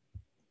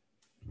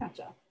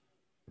 Gotcha.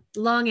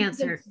 Long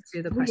answer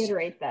to the question.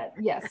 Reiterate that,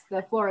 yes,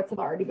 the florets have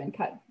already been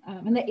cut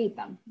and they ate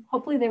them.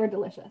 Hopefully they were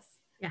delicious.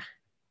 Yeah.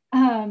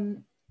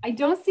 I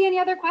don't see any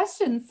other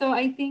questions. So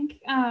I think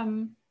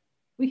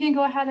we can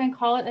go ahead and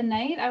call it a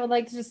night. I would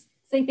like to just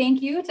say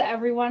thank you to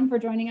everyone for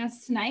joining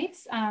us tonight.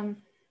 It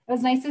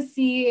was nice to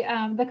see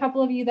the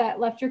couple of you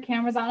that left your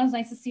cameras on. It was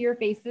nice to see your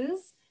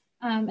faces.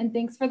 And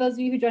thanks for those of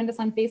you who joined us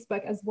on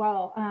Facebook as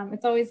well.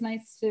 It's always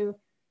nice to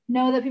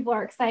know that people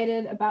are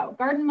excited about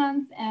Garden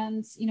Month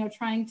and, you know,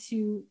 trying to,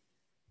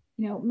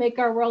 you know, make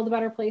our world a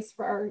better place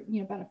for our,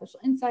 you know, beneficial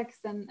insects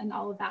and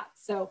all of that.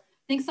 So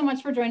thanks so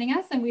much for joining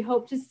us. And we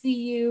hope to see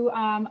you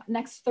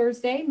next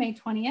Thursday, May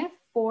 20th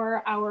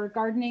for our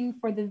Gardening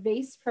for the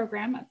Vase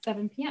program at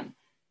 7 p.m.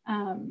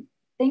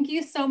 Thank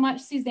you so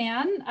much,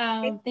 Suzanne.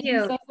 Thank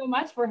you so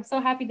much. We're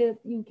so happy that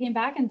you came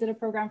back and did a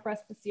program for us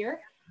this year.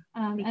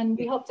 And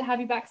we hope to have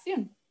you back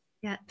soon.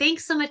 Yeah.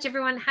 Thanks so much,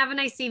 everyone. Have a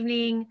nice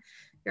evening.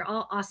 You're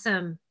all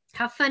awesome.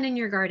 Have fun in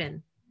your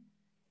garden.